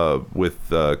with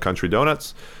Country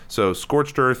Donuts. So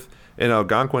Scorched Earth in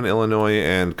Algonquin, Illinois,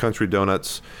 and Country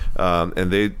Donuts,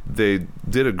 and they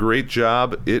did a great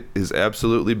job. It is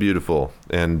absolutely beautiful,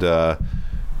 and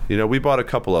we bought a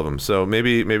couple of them, so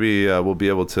maybe we'll be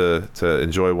able to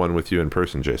enjoy one with you in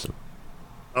person, Jason.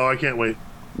 Oh, I can't wait.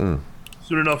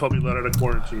 Soon enough, I'll be let out of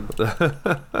quarantine.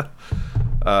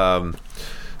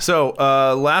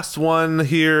 Last one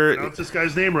here. Pronounce this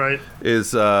guy's name right.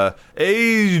 Is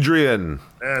Adrian.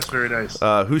 That's very nice.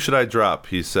 Who should I drop?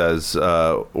 He says,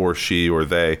 or she, or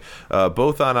they.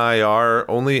 Both on IR,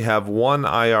 only have one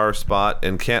IR spot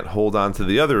and can't hold on to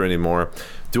the other anymore.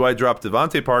 Do I drop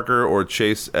Devontae Parker or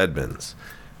Chase Edmonds?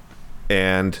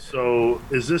 And so,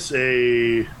 is this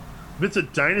if it's a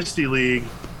dynasty league?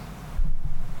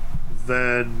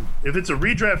 Then, if it's a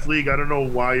redraft league, I don't know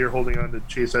why you're holding on to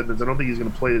Chase Edmonds. I don't think he's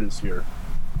going to play this year.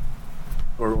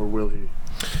 Or will he?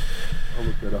 I'll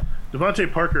look that up.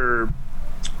 Devontae Parker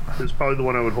is probably the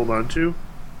one I would hold on to.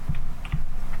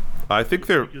 I think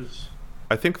they're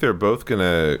both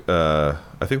gonna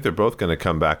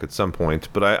come back at some point,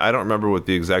 but I don't remember what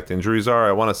the exact injuries are.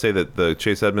 I want to say that the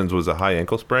Chase Edmonds was a high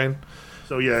ankle sprain.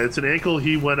 So yeah, it's an ankle.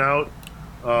 He went out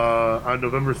on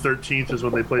November 13th is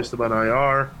when they placed him on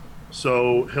IR.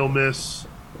 So he'll miss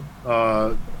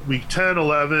week 10,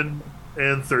 11,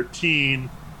 and 13,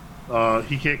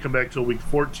 He can't come back till week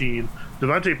 14.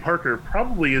 Devontae Parker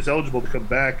probably is eligible to come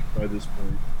back by this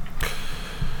point.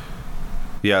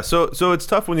 Yeah, so it's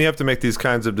tough when you have to make these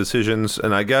kinds of decisions,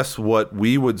 and I guess what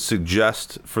we would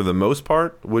suggest for the most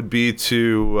part would be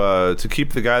to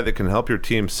keep the guy that can help your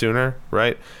team sooner,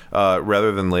 right,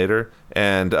 rather than later.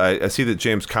 And I see that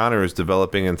James Conner is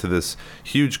developing into this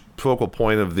huge focal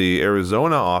point of the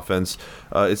Arizona offense.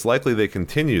 It's likely they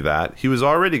continue that. He was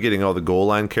already getting all the goal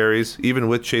line carries, even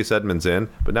with Chase Edmonds in,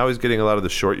 but now he's getting a lot of the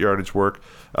short yardage work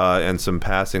and some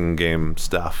passing game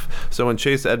stuff. So when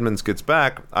Chase Edmonds gets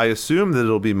back, I assume that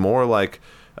it'll be more like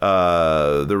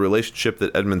the relationship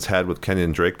that Edmonds had with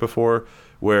Kenyon Drake before,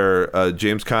 where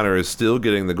James Conner is still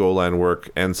getting the goal line work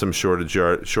and some short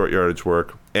yardage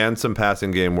work and some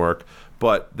passing game work,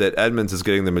 but that Edmonds is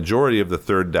getting the majority of the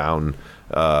third down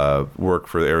work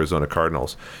for the Arizona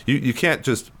Cardinals. You can't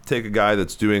just take a guy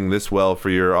that's doing this well for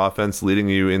your offense, leading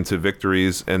you into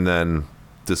victories, and then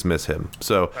dismiss him.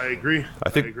 So I agree. I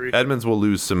think Edmonds will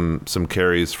lose some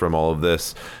carries from all of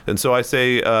this. And so I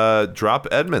say drop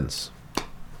Edmonds.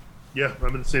 Yeah,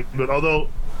 I'm in the same boat. Although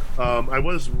I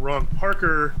was wrong.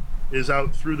 Parker is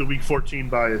out through the week 14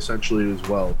 bye essentially as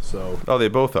well. So they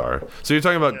both are. So you're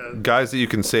talking about guys that you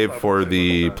can save for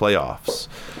the playoffs.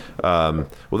 Well,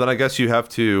 then I guess you have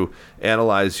to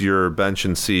analyze your bench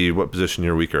and see what position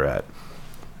you're weaker at.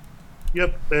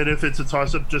 Yep, and if it's a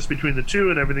toss-up just between the two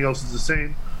and everything else is the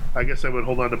same, I guess I would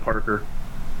hold on to Parker.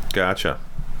 Gotcha.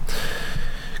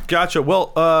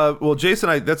 Well,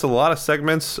 Jason, that's a lot of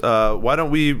segments. Why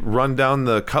don't we run down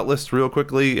the cut list real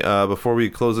quickly before we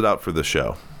close it out for the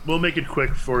show? We'll make it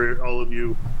quick for all of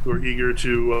you who are eager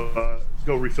to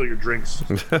go refill your drinks.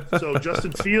 So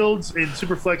Justin Fields in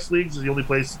Superflex leagues is the only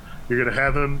place you're going to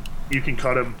have him. You can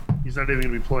cut him. He's not even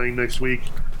going to be playing next week.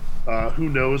 Who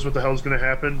knows what the hell is going to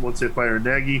happen once they fire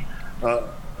Nagy.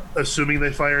 Assuming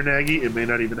they fire Nagy, it may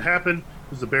not even happen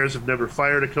because the Bears have never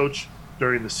fired a coach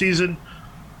during the season.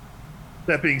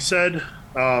 That being said,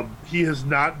 he has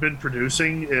not been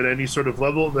producing at any sort of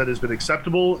level that has been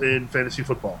acceptable in fantasy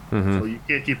football. Mm-hmm. So you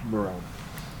can't keep him around.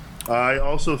 I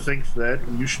also think that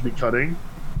you should be cutting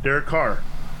Derek Carr.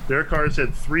 Derek Carr has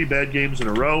had 3 bad games in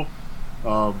a row.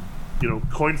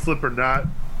 Coin flip or not,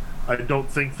 I don't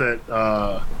think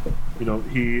that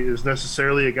he is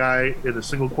necessarily a guy in a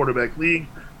single quarterback league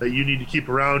that you need to keep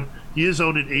around. He is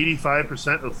owned in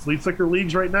 85% of flea flicker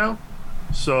leagues right now.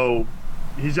 So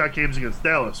he's got games against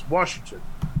Dallas, Washington,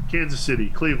 Kansas City,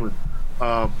 Cleveland.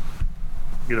 I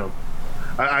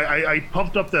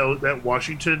pumped up that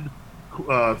Washington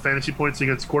fantasy points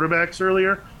against quarterbacks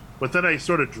earlier, but then I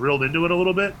sort of drilled into it a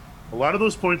little bit. A lot of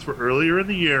those points were earlier in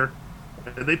the year,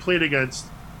 and they played against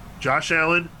Josh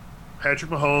Allen,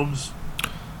 Patrick Mahomes,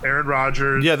 Aaron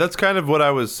Rodgers. Yeah, that's kind of what I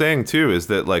was saying too, is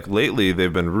that like lately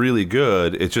they've been really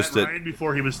good. It's just that Ryan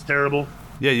before he was terrible.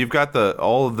 Yeah, you've got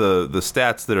all of the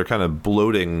stats that are kind of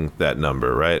bloating that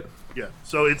number, right? Yeah,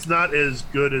 so it's not as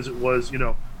good as it was,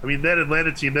 that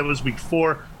Atlanta team, that was week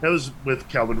 4. That was with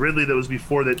Calvin Ridley. That was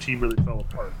before that team really fell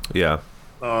apart. Yeah.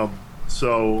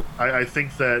 So I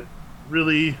think that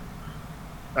really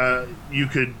you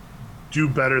could do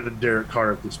better than Derek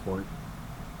Carr at this point.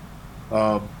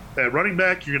 At running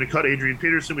back, you're going to cut Adrian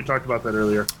Peterson. We talked about that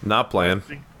earlier. Not playing. I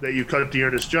think that you cut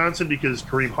Dearness Johnson because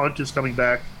Kareem Hunt is coming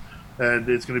back, and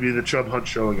it's going to be the Chubb Hunt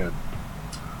show again.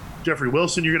 Jeffrey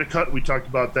Wilson, you're going to cut. We talked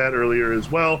about that earlier as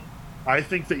well. I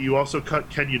think that you also cut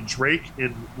Kenyon Drake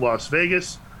in Las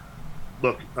Vegas.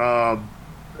 Look,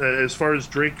 as far as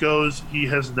Drake goes, he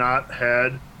has not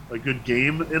had a good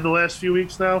game in the last few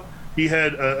weeks now. He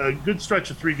had a good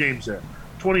stretch of 3 games there.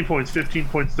 20 points, 15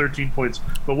 points, 13 points.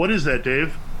 But what is that,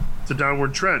 Dave? It's a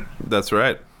downward trend. That's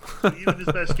right. Even his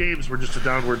best games were just a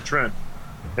downward trend.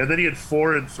 And then he had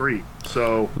 4 and 3.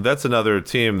 So that's another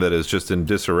team that is just in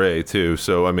disarray too.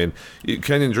 So I mean,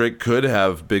 Kenyon Drake could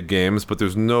have big games, but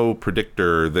there's no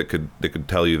predictor that could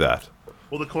tell you that.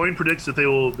 Well, the coin predicts that they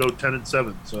will go 10 and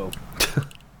 7. So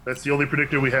that's the only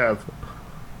predictor we have.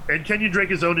 And Kenyon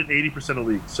Drake is owned in 80% of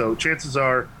leagues. So chances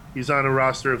are he's on a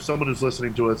roster of someone who's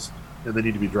listening to us, and they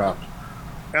need to be dropped.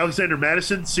 Alexander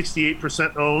Mattison,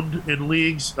 68% owned in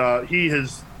leagues. He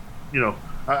has,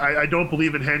 I don't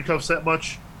believe in handcuffs that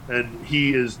much, and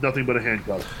he is nothing but a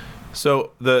handcuff.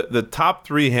 So the top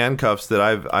 3 handcuffs that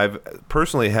I've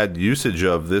personally had usage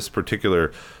of this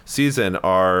particular season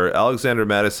are Alexander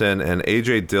Mattison and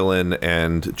A.J. Dillon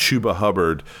and Chuba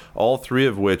Hubbard, all 3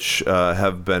 of which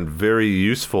have been very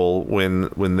useful when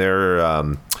they're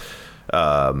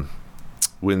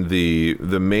when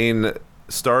the main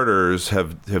starters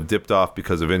have dipped off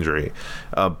because of injury.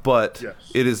 But Yes.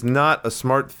 it is not a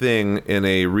smart thing in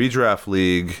a redraft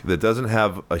league that doesn't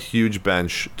have a huge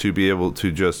bench to be able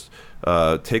to just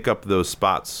take up those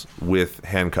spots with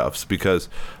handcuffs, because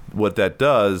what that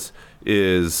does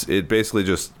is it basically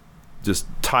just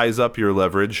ties up your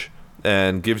leverage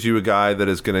and gives you a guy that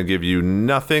is going to give you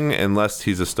nothing unless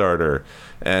he's a starter.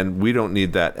 And we don't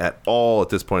need that at all at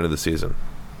this point of the season.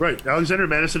 Right. Alexander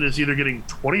Madison is either getting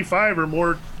 25 or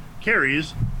more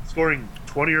carries, scoring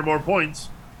 20 or more points,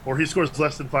 or he scores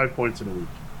less than 5 points in a week.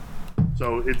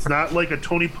 So it's not like a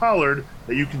Tony Pollard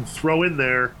that you can throw in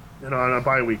there on a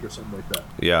bye week or something like that.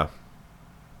 Yeah.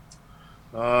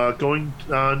 Going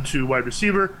on to wide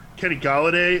receiver, Kenny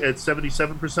Galladay at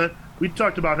 77%. We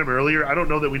talked about him earlier. I don't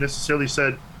know that we necessarily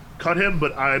said cut him,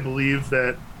 but I believe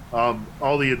that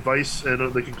all the advice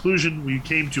and the conclusion we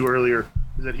came to earlier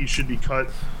is that he should be cut,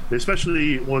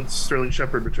 especially once Sterling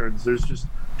Shepard returns. There's just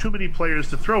too many players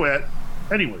to throw at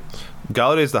anyways.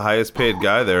 Galladay's the highest paid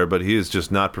guy there, but he is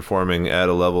just not performing at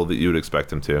a level that you would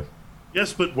expect him to.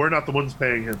 Yes, but we're not the ones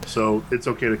paying him, so it's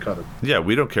okay to cut him. Yeah,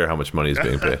 we don't care how much money is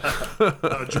being paid.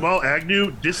 Jamal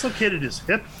Agnew dislocated his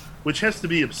hip, which has to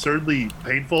be absurdly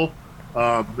painful,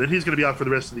 and he's going to be out for the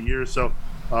rest of the year. So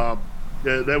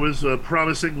that was a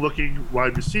promising-looking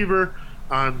wide receiver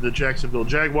on the Jacksonville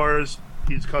Jaguars.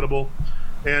 He's cuttable.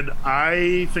 And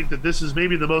I think that this is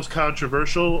maybe the most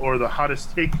controversial or the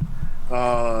hottest take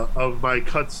of my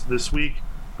cuts this week,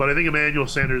 but I think Emmanuel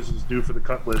Sanders is due for the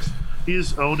cut list.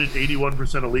 He's owned in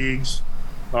 81% of leagues,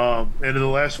 and in the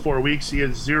last 4 weeks, he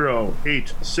has 0,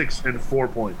 8, 6, and 4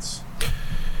 points.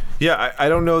 Yeah, I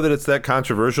don't know that it's that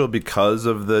controversial because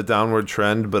of the downward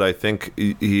trend, but I think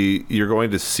you're going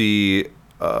to see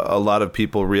a lot of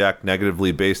people react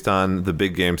negatively based on the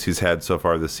big games he's had so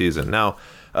far this season. Now,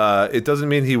 it doesn't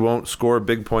mean he won't score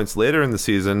big points later in the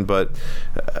season, but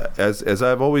as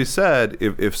I've always said,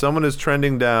 if someone is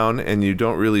trending down and you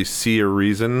don't really see a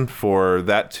reason for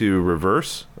that to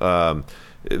reverse,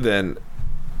 then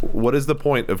what is the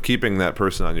point of keeping that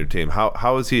person on your team?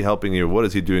 How is he helping you? What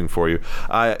is he doing for you?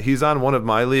 He's on one of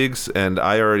my leagues, and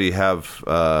I already have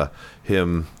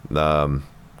him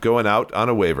going out on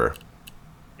a waiver.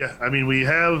 Yeah, I mean, we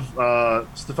have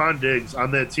Stephon Diggs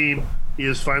on that team. He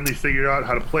has finally figured out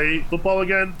how to play football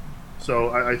again.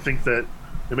 So I think that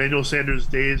Emmanuel Sanders'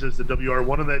 days as the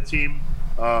WR1 on that team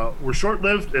were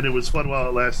short-lived, and it was fun while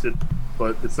it lasted,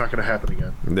 but it's not going to happen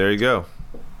again. There you go.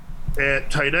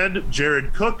 At tight end,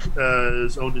 Jared Cook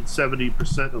is owned in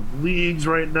 70% of leagues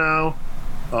right now.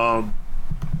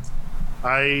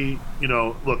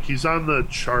 Look, he's on the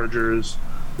Chargers.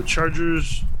 The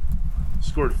Chargers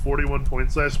scored 41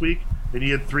 points last week, and he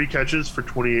had 3 catches for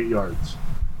 28 yards.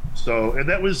 So, and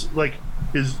that was like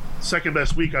his second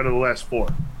best week out of the last 4.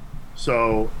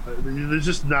 So there's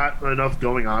just not enough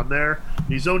going on there.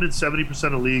 He's owned in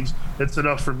 70% of leagues. That's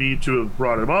enough for me to have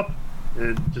brought him up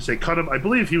and to say cut him. I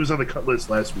believe he was on the cut list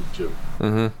last week too.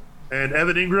 Mm-hmm. And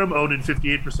Evan Ingram owned in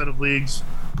 58% of leagues.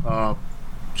 The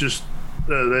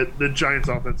Giants'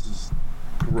 offense is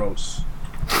gross.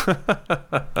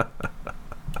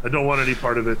 I don't want any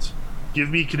part of it. Give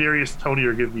me Kadarius Toney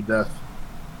or give me death.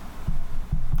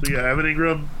 So yeah, Evan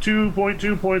Ingram,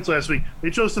 2.2 points last week.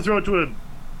 They chose to throw it to an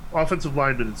offensive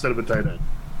lineman instead of a tight end.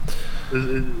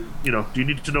 Do you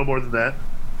need to know more than that?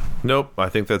 Nope, I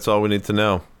think that's all we need to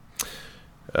know.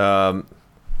 Well,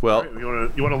 right,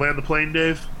 you want to land the plane,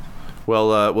 Dave?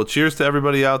 Well, cheers to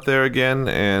everybody out there again,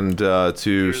 and to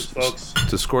Cheers, folks.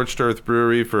 to Scorched Earth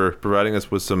Brewery for providing us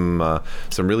with some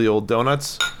really old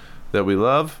donuts that we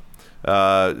love.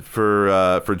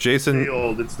 For Jason, Day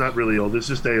old. It's not really old. It's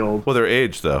just day old. Well, they're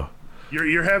aged though.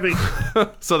 You're having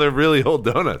so they're really old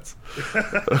donuts.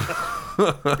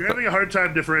 you're having a hard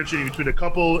time differentiating between a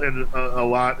couple and a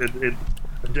lot, and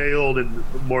a day old and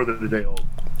more than a day old.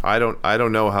 I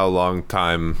don't know how long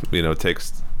time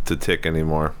takes to tick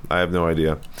anymore. I have no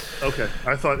idea. Okay,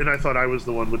 I thought I was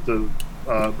the one with the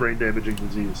brain damaging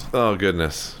disease. Oh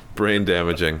goodness, brain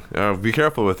damaging. Be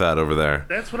careful with that over there.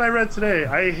 That's what I read today.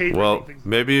 I hate. Well, things.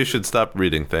 maybe you should stop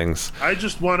reading things. I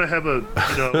just want to have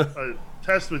a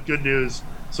test with good news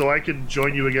so I can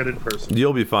join you again in person.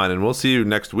 You'll be fine, and we'll see you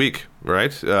next week,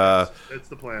 right? That's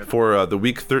the plan. For the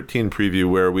Week 13 preview,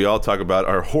 where we all talk about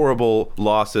our horrible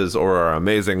losses or our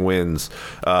amazing wins,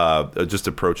 just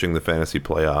approaching the fantasy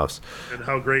playoffs. And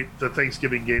how great the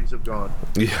Thanksgiving games have gone.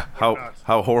 Yeah,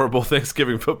 how horrible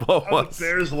Thanksgiving football was. The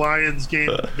Bears-Lions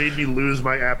game made me lose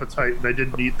my appetite, and I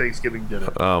didn't eat Thanksgiving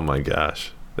dinner. Oh my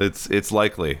gosh, it's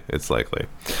likely. It's likely.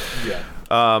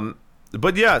 Yeah.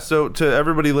 But yeah, so to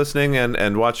everybody listening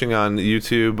and watching on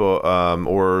YouTube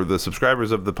or the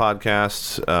subscribers of the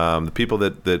podcast, the people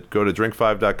that go to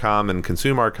drink5.com and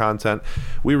consume our content,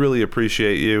 we really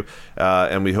appreciate you,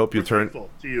 and we hope you Thankful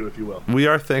to you, if you will. We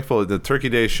are thankful, the Turkey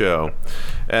Day show,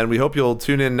 and we hope you'll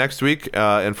tune in next week.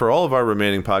 And for all of our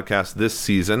remaining podcasts this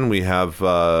season, we have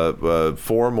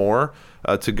 4 more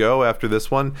to go after this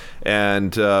one,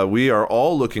 and we are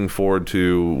all looking forward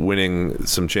to winning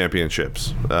some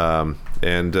championships.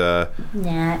 And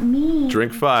Not me.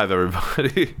 Drink 5,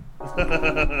 everybody.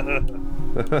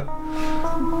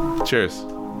 Cheers.